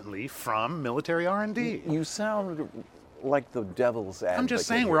adjacently from military R&D. You sound like the devil's advocate. I'm just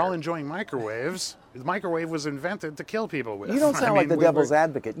saying we're all enjoying microwaves. The microwave was invented to kill people with. You don't sound like the devil's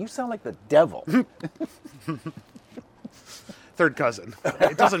advocate. You sound like the devil. Third cousin.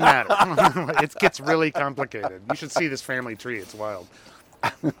 It doesn't matter. It gets really complicated. You should see this family tree. It's wild.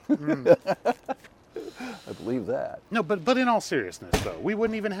 I believe that. No, but in all seriousness, though, we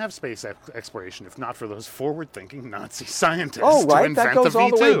wouldn't even have space exploration if not for those forward-thinking Nazi scientists. Oh, right. To invent That goes the all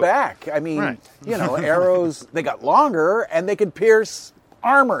the V2. way back. I mean, Right. Arrows, they got longer and they could pierce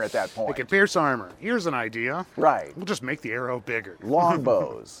armor at that point. They could pierce armor. Here's an idea. Right. We'll just make the arrow bigger.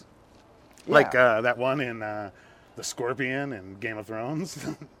 Longbows. Like that one in the Scorpion in Game of Thrones.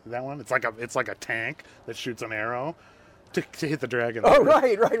 That one. It's like a tank that shoots an arrow to hit the dragon. Oh,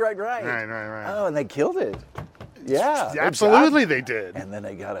 right. Right. Oh, and they killed it. Yeah. Absolutely, they did. And then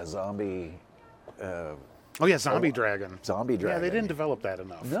they got a zombie. Oh yeah, zombie dragon. Zombie dragon. Yeah, they didn't develop that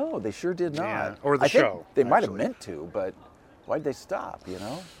enough. No, they sure did not. Yeah, or the I think show, They might have actually. meant to, but why'd they stop? You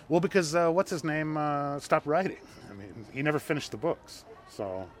know. Well, because what's his name stopped writing. I mean, he never finished the books,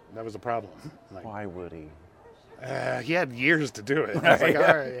 so that was a problem. Like, Why would he? he had years to do it. I was like, all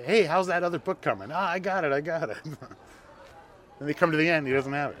right, hey, how's that other book coming? I got it. And they come to the end, he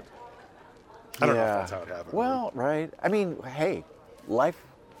doesn't have it. I don't know if that's how it happened. Well, right. I mean, hey, life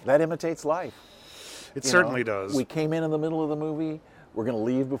that imitates life. it You certainly know, does. We came in the middle of the movie. We're going to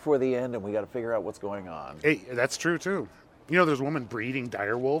leave before the end, and we got to figure out what's going on. Hey, that's true too. You know, there's a woman breeding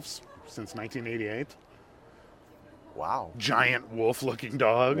dire wolves since 1988. Wow. Giant wolf-looking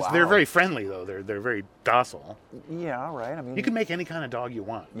dogs. Wow. They're very friendly though. They're very docile. Yeah, right. I mean, You can make any kind of dog you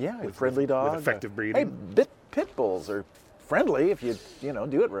want. yeah, a with, friendly dog. with effective Hey, breeding. pit bulls are friendly if you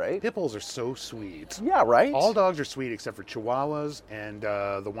do it right. Pit bulls are so sweet. Yeah, right. All dogs are sweet except for Chihuahuas and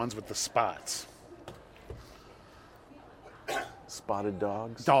the ones with the spots. Spotted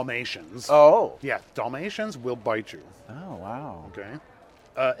dogs. Dalmatians. Oh. Yeah, Dalmatians will bite you. Oh, wow. Okay.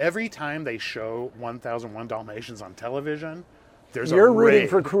 Every time they show 1001 Dalmatians on television, there's You're a rooting raid.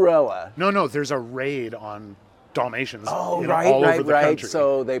 for Cruella. No, there's a raid on Dalmatians. Oh, you know, right, all right, over the right. country.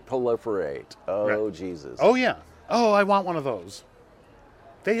 So they proliferate. Oh, Right. Jesus. Oh yeah. Oh, I want one of those.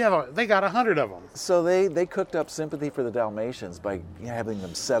 They got 100 of them. So they cooked up sympathy for the Dalmatians by having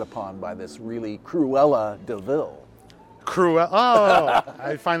them set upon by this really Cruella de Vil. Cruella. Oh,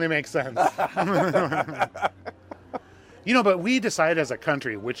 it finally makes sense. You know, but we decide as a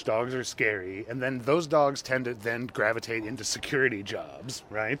country which dogs are scary, and then those dogs tend to then gravitate into security jobs,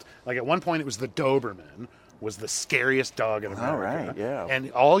 right? Like at one point, it was the Doberman was the scariest dog in America. All right, yeah.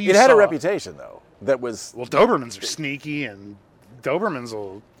 And all you It had saw, a reputation, though, that was... Well, Dobermans are sneaky, and Dobermans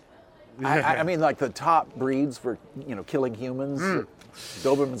will. I mean, like the top breeds for, killing humans.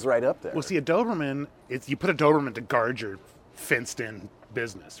 Doberman's right up there. Well, see, a Doberman, you put a Doberman to guard your fenced-in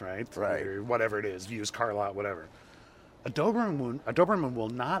business, right? Right. Or whatever it is, used car lot, whatever. A Doberman will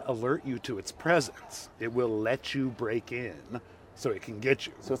not alert you to its presence. It will let you break in so it can get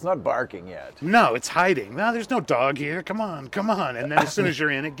you. So it's not barking yet. No, it's hiding. No, there's no dog here. Come on. And then as soon as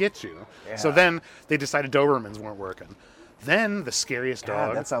you're in, it gets you. So Yeah. then they decided Dobermans weren't working. Then the scariest God,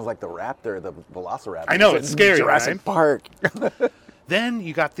 dog. that sounds like the raptor, the velociraptor. I know, it's in scary, Jurassic right? Park. Then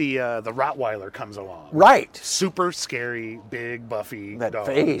you got the Rottweiler comes along. Right. Super scary, big, buffy That dog.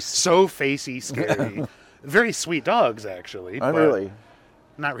 face. So facey, scary. Very sweet dogs, actually. Not but- really.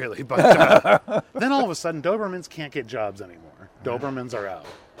 Not really, but then all of a sudden, Dobermans can't get jobs anymore. Dobermans are out.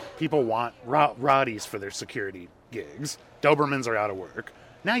 People want Rotties for their security gigs. Dobermans are out of work.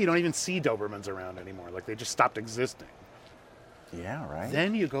 Now you don't even see Dobermans around anymore. Like, they just stopped existing. Yeah, right.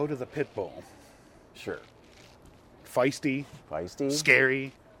 Then you go to the pit bull. Sure. Feisty, Feisty.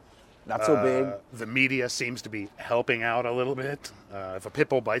 scary. Not so big. The media seems to be helping out a little bit. If a pit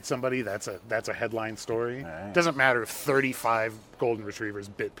bull bites somebody, that's a headline story. Right. Doesn't matter if 35 golden retrievers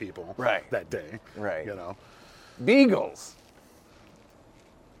bit people Right. that day. Right. You know, Beagles.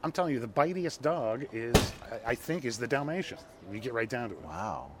 I'm telling you, the bitiest dog I think, is the Dalmatian. You get right down to it.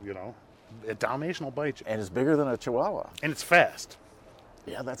 Wow. You know, a Dalmatian will bite you, And it's bigger than a Chihuahua. and it's fast,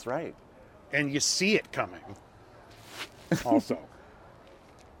 Yeah, that's right. and you see it coming. Also,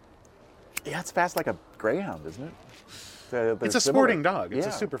 Yeah, it's fast like a greyhound, isn't it? They're it's a similar. sporting dog. It's a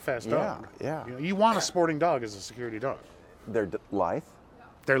Yeah. super fast Yeah, dog. yeah. You know, you want a sporting dog as a security dog. They're lithe.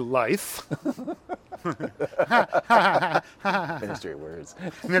 Their life. Ministry of words.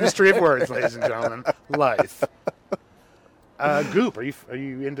 Ministry of words, ladies and gentlemen. Life. Goop. Are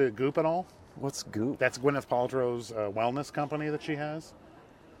you into Goop at all? What's Goop? That's Gwyneth Paltrow's wellness company that she has.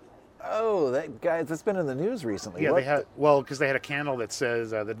 Oh, that guy. That's been in the news recently. Yeah, What they had because they had a candle that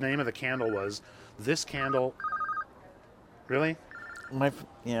says the name of the candle was "This Candle." Really?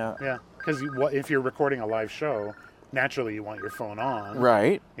 Yeah. Yeah. Because if you're recording a live show, naturally you want your phone on,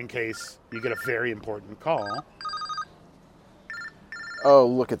 Right. in case you get a very important call. Oh,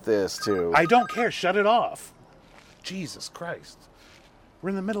 look at this too. I don't care. Shut it off. Jesus Christ. We're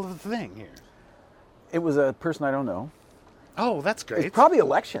in the middle of the thing here. It was a person I don't know. Oh, that's great. It's probably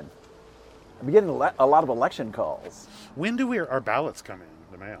election. I'm getting a lot of election calls. When do our ballots come in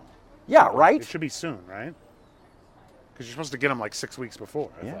the mail? Yeah, right? It should be soon, right? Because you're supposed to get them like 6 weeks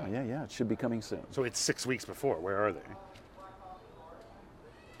before. I thought. Yeah. It should be coming soon. So it's 6 weeks before. Where are they?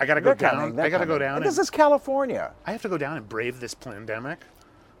 I gotta go They're down. coming, they're I gotta go coming. down. And this And, is California. I have to go down and brave this pandemic.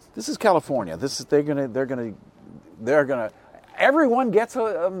 This is California. They're gonna. Everyone gets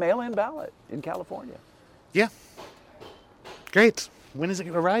a mail-in ballot in California. Yeah. Great. When is it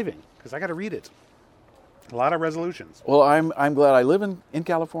arriving? Because I got to read it. A lot of resolutions. Well, I'm glad I live in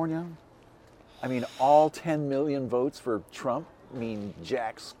California. I mean, all 10 million votes for Trump mean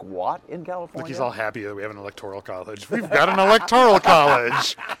jack squat in California. Look, he's all happy that we have an electoral college. We've got an electoral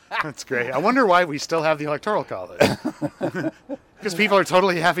college. That's great. I wonder why we still have the electoral college. Because people are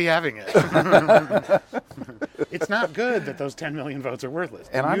totally happy having it. It's not good that those 10 million votes are worthless.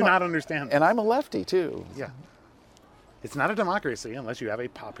 Do you not understand that? And I'm a lefty, too. Yeah. It's not a democracy unless you have a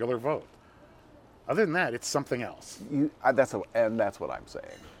popular vote. Other than that, it's something else. That's what I'm saying.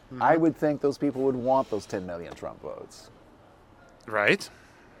 Mm-hmm. I would think those people would want those 10 million Trump votes. Right?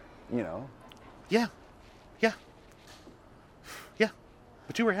 You know? Yeah. Yeah. Yeah.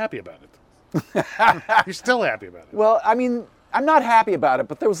 But you were happy about it. You're still happy about it. Well, I mean, I'm not happy about it,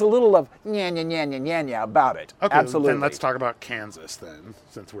 but there was a little of nya about it. Okay, absolutely. Then let's talk about Kansas then,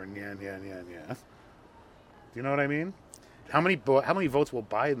 since we're nya. Do you know what I mean? How many votes will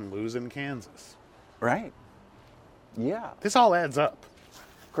Biden lose in Kansas? Right. Yeah. This all adds up.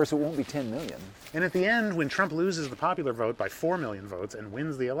 Of course, it won't be 10 million. And at the end, when Trump loses the popular vote by 4 million votes and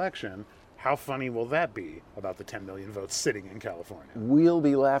wins the election, how funny will that be about the 10 million votes sitting in California? We'll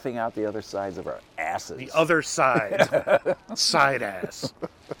be laughing out the other sides of our asses. The other side. Side ass.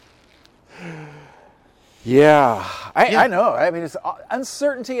 Yeah. I know. I mean, it's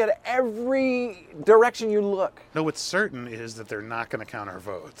uncertainty at every direction you look. No, what's certain is that they're not going to count our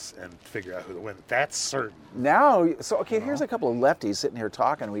votes and figure out who to win. That's certain. Now, here's a couple of lefties sitting here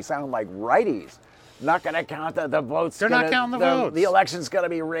talking. We sound like righties. Not going to count the votes. They're not counting the votes. The election's going to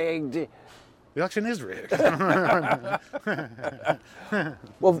be rigged. The election is rigged.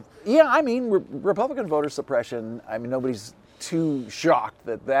 Well, yeah, I mean, Republican voter suppression, I mean, nobody's too shocked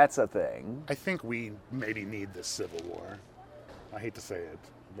that that's a thing. I think we maybe need this civil war. I hate to say it,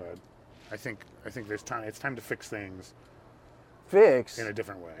 but I think there's time. It's time to fix things. Fix? In a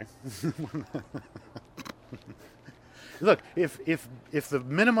different way. Look, if the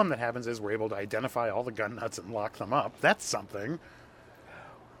minimum that happens is we're able to identify all the gun nuts and lock them up, that's something.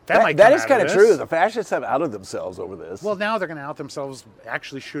 That is kind of true. The fascists have outed themselves over this. Well, now they're going to out themselves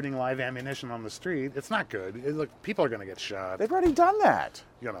actually shooting live ammunition on the street. It's not good. Look, people are going to get shot. They've already done that.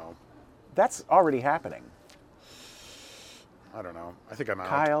 You know. That's already happening. I don't know. I think I'm out.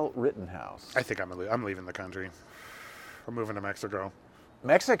 Kyle Rittenhouse. I think I'm leaving the country. I'm moving to Mexico.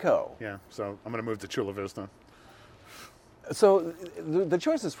 Mexico? Yeah, so I'm going to move to Chula Vista. So the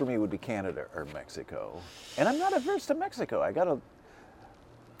choices for me would be Canada or Mexico. And I'm not averse to Mexico.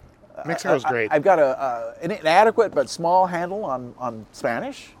 Mexico's great. I've got an inadequate but small handle on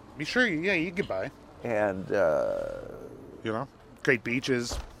Spanish. Be sure, yeah, you get by. And, great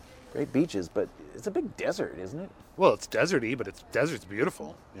beaches. Great beaches, but it's a big desert, isn't it? Well, it's deserty, but desert's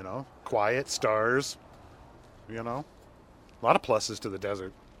beautiful, Quiet, stars, A lot of pluses to the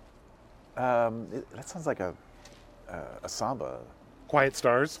desert. That sounds like a samba. Quiet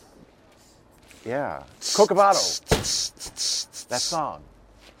stars? Yeah. Cocavado. That song.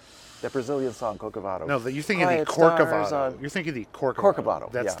 That Brazilian song, Cocavado. No, you're thinking of the Corcovado. You're thinking of the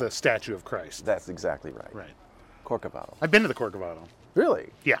Corcovado. That's the statue of Christ. That's exactly right. Right. Corcovado. I've been to the Corcovado. Really?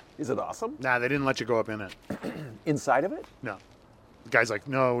 Yeah. Is it awesome? Nah, they didn't let you go up in it. Inside of it? No. The guy's like,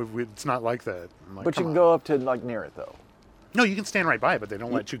 no, it's not like that. I'm like, but you can go up to, near it, though. No, you can stand right by it, but they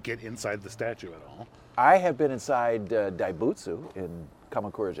don't let you get inside the statue at all. I have been inside Daibutsu in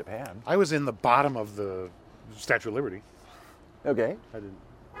Kamakura, Japan. I was in the bottom of the Statue of Liberty. Okay.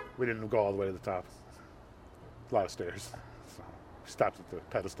 We didn't go all the way to the top. A lot of stairs. So we stopped at the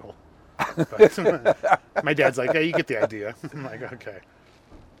pedestal. But my dad's like, yeah, you get the idea. I'm like, okay.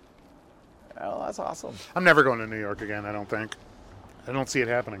 Oh, that's awesome. I'm never going to New York again, I don't think. I don't see it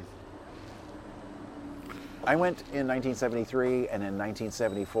happening. I went in 1973 and in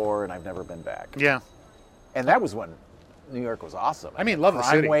 1974, and I've never been back. Yeah. And that was when New York was awesome. I mean, love the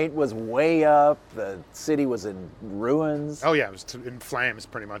city. Crime rate was way up. The city was in ruins. Oh, yeah. It was in flames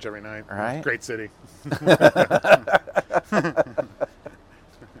pretty much every night. Right. Great city.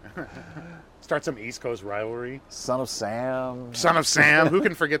 Start some East Coast rivalry. Son of Sam. Son of Sam. Who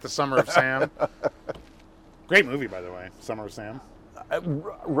can forget the Summer of Sam? Great movie, by the way. Summer of Sam.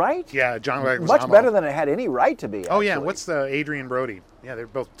 Right? Yeah, John Leguizamo. Much better than it had any right to be, actually. Oh, yeah. What's the Adrian Brody? Yeah, they're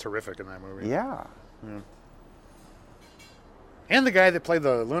both terrific in that movie. Yeah. And the guy that played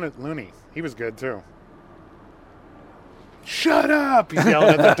the Looney. He was good, too. Shut up! He's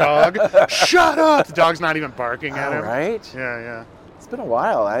yelling at the dog. Shut up! The dog's not even barking at him. Right? Yeah. It's been a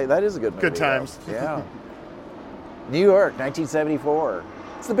while. That is a good movie. Good times. Though. Yeah. New York, 1974.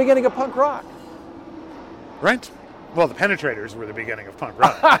 It's the beginning of punk rock. Right? Well, the Penetrators were the beginning of punk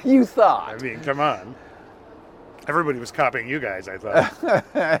rock. You I thought. mean, come on. Everybody was copying you guys, I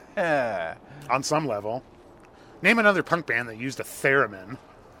thought. On some level. Name another punk band that used a theremin.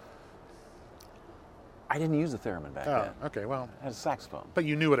 I didn't use a theremin back Oh, then. okay, well. I had a saxophone. But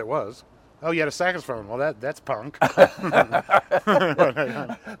you knew what it was. Oh, you had a saxophone. Well, that's punk.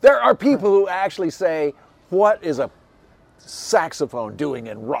 There are people who actually say, what is a saxophone doing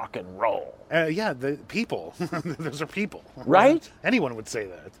in rock and roll? Yeah, the people. Those are people. Right? Anyone would say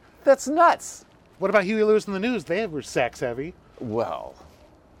that. That's nuts. What about Huey Lewis and the News? They were sax heavy. Well,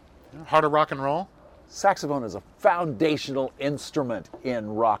 Heart of rock and roll. saxophone is a foundational instrument in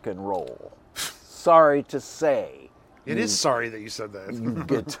rock and roll. Sorry to say, It is sorry that you said that. you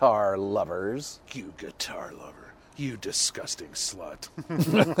guitar lovers. You guitar lover. You disgusting slut.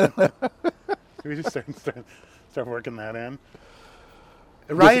 Can we just start working that in?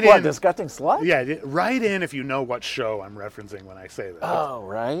 Right What, in. disgusting slut? Yeah, right in if you know what show I'm referencing when I say that. Oh,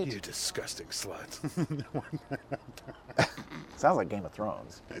 right. You disgusting slut. Sounds like Game of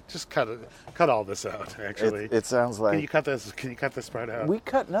Thrones. Just cut all this out, actually. It sounds Can you like cut this? Can you cut this part out? we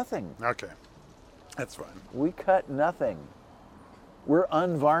cut nothing. Okay, that's fine. We cut nothing. We're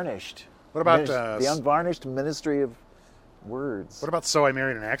unvarnished. What about the unvarnished ministry of words? what about So I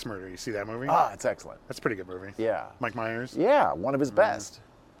Married an Axe Murderer? You see that movie? Ah, it's excellent. That's a pretty good movie. Yeah. Mike Myers. Yeah, one of his best.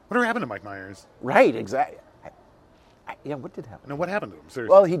 Whatever happened to Mike Myers? Right, exactly. Yeah, what did happen? No, what happened to him?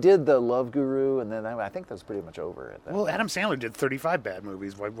 Seriously. Well, he did the Love Guru, and then I think that was pretty much over at that. Well, Adam Sandler did 35 bad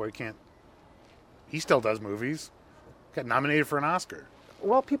movies. Why can't he still does movies? Got nominated for an Oscar.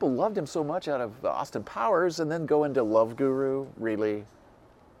 Well, people loved him so much out of Austin Powers, and then go into Love Guru. Really?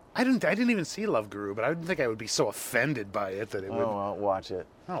 I didn't even see Love Guru, but I didn't think I would be so offended by it that it would. Oh, well, watch it.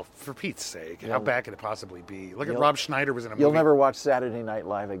 Oh, for Pete's sake! How You'll- bad could it possibly be? Look at you'll- Rob Schneider was in a movie. You'll never watch Saturday Night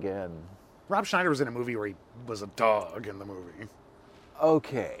Live again. Rob Schneider was in a movie where he was a dog in the movie.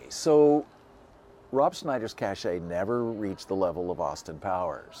 Okay, so Rob Schneider's cachet never reached the level of Austin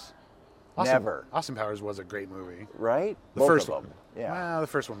Powers. Never. Austin Powers was a great movie. Right? The Both first of one. them. Yeah. Well, the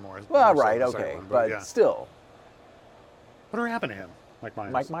first one more. Well, more so right, than the second okay. one, but yeah. still. Whatever happened to him? Mike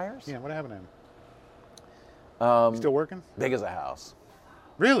Myers. Mike Myers? Yeah, what happened to him? Um, Still working? Big as a house.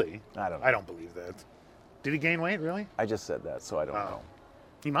 Really? I don't know. I don't believe that. Did he gain weight? Really? I just said that, so I don't know.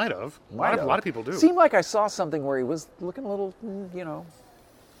 He might have. Might A have. lot of people do. Seemed like I saw something where he was looking a little,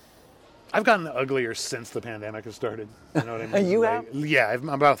 I've gotten uglier since the pandemic has started. You know what I mean? You have? Yeah, I'm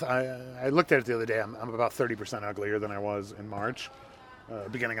about. I looked at it the other day. I'm about 30% uglier than I was in March,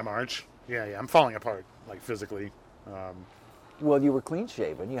 beginning of March. Yeah, I'm falling apart, like physically. Well, you were clean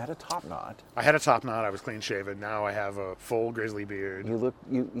shaven. You had a top knot. I had a top knot. I was clean shaven. Now I have a full grizzly beard. You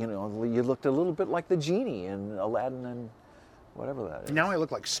looked a little bit like the genie in Aladdin and whatever that is. Now I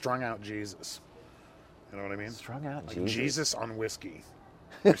look like strung out Jesus. You know what I mean? Strung out Like Jesus. Jesus on whiskey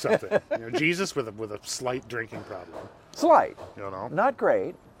or something. Jesus with a slight drinking problem. Slight. You know? Not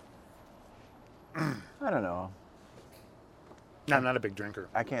great. I don't know. No, I'm not a big drinker.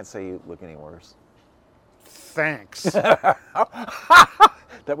 I can't say you look any worse. Thanks.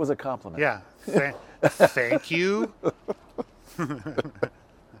 That was a compliment. Yeah. Thank you.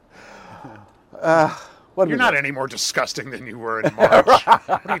 What You're not any more disgusting than you were in March.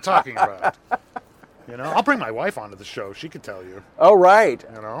 What are you talking about? I'll bring my wife onto the show. She could tell you. Oh, right.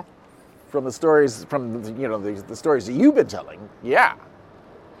 From The stories that you've been telling. Yeah.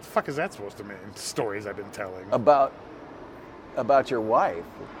 the fuck is that supposed to mean? Stories I've been telling. About your wife.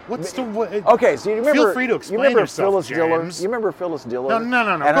 What's the what? Okay, so you remember? Feel free to explain you remember yourself, Phyllis Diller? James. You remember Phyllis Diller? No. And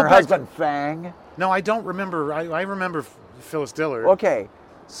Go her back to- husband Fang. No, I don't remember. I remember Phyllis Diller. Okay,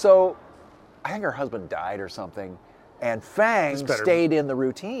 so I think her husband died or something, and Fang This better- stayed in the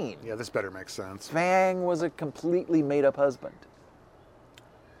routine. Yeah, this better make sense. Fang was a completely made-up husband.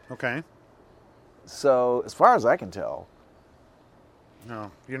 Okay. So, as far as I can tell,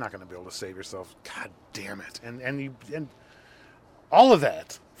 No, you're not going to be able to save yourself. God damn it! And all of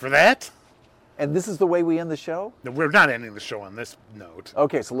that for that. and this is the way we end the show. No, we're not ending the show on this note.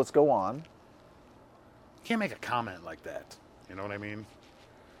 Okay, so let's go on. You can't make a comment like that. You know what I mean?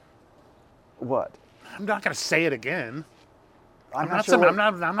 What? I'm not going to say it again. I'm not sure. some- What,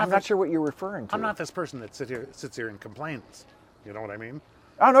 I'm not not sure what you're referring to. I'm not this person that sits here and complains. You know what I mean?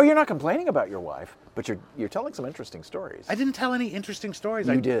 Oh no, you're not complaining about your wife, but you're telling some interesting stories. I didn't tell any interesting stories.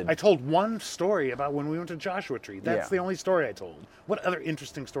 You I did. I told one story about when we went to Joshua Tree. That's Yeah. the only story I told. What other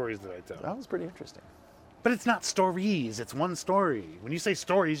interesting stories did I tell? That was pretty interesting. But it's not stories. It's one story. When you say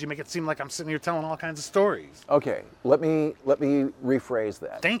stories, you make it seem like I'm sitting here telling all kinds of stories. Okay, let me rephrase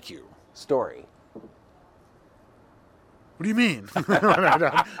that. Thank you. Story. What do you mean? What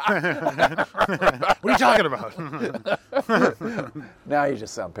are you talking about? Now you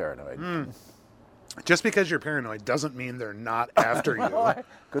just sound paranoid. Just because you're paranoid doesn't mean they're not after you.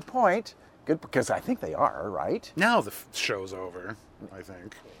 Good point. Good, because I think they are, right? Now the show's over, I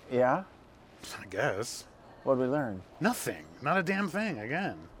think. Yeah? I guess. What did we learn? Nothing. Not a damn thing,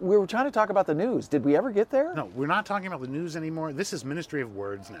 again. We were trying to talk about the news. Did we ever get there? No, we're not talking about the news anymore. This is Ministry of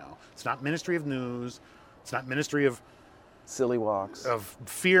Words now. It's not Ministry of News. It's not Ministry of Silly walks.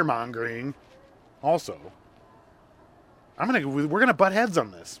 fear-mongering. Also, we're gonna butt heads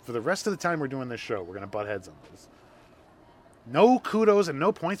on this. For the rest of the time we're doing this show, we're gonna butt heads on this. No kudos and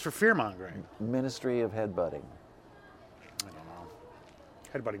no points for fear-mongering. Ministry of headbutting. I don't know.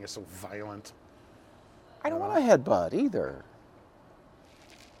 Headbutting is so violent. I don't want to headbutt either.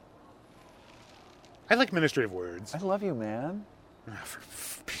 I I like Ministry of Words. love you, man. For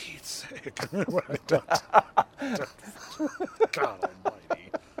Pete's sake. Don't. God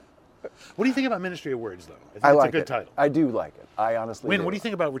almighty. What do you think about Ministry of Words, though? I think I it's like a good it. title. I do like it. I honestly Win, do. what do you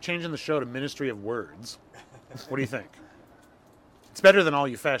think about we're changing the show to Ministry of Words? What do you think? It's better than All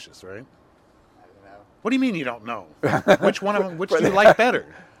You Fascists, right? I don't know. What do you mean you don't know? Which one of them? Which do you like better?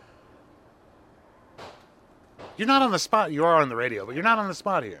 You're not on the spot. You are on the radio, but you're not on the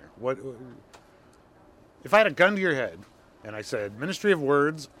spot here. What? If I had a gun to your head and I said Ministry of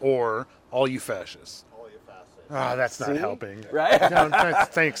Words or All You Fascists? All you fascists. Ah, that's not See? helping. Right? No,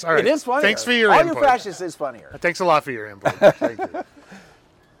 thanks. All right. It is funnier. Thanks for your All input. Your Fascists is funnier. Thanks a lot for your input. Thank you.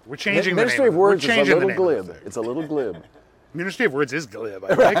 We're changing the Ministry name. of Words We're is a changing the little name of the glib. thing. It's a little glib. Ministry of Words is glib.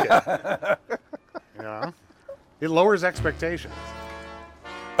 I like it. You know, it lowers expectations.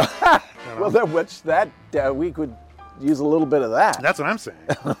 Well, we could use a little bit of that. That's what I'm saying.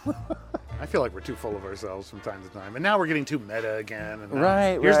 I feel like we're too full of ourselves from time to time, and now we're getting too meta again. And now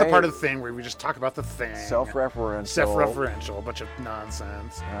Right, here's the right. part of the thing where we just talk about the thing. Self-referential. Self-referential, a bunch of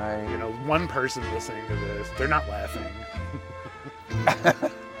nonsense. Right. You know, one person listening to this, they're not laughing.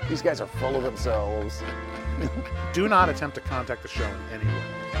 These guys are full of themselves. Do not attempt to contact the show in any way.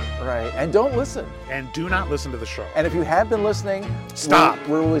 Right. And don't listen. And do not listen to the show. And if you have been listening, Stop.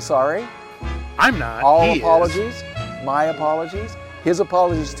 We're really sorry. I'm not. All He is. apologies. My apologies. His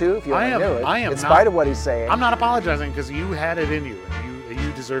apologies too, if you I only am- knew it. I am in not- spite of what he's saying. I'm not apologizing because you had it in you and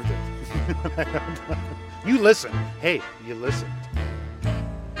you deserved it. You listened. Hey, you listened.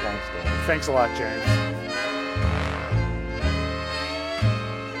 Thanks, Dan. Thanks a lot, James.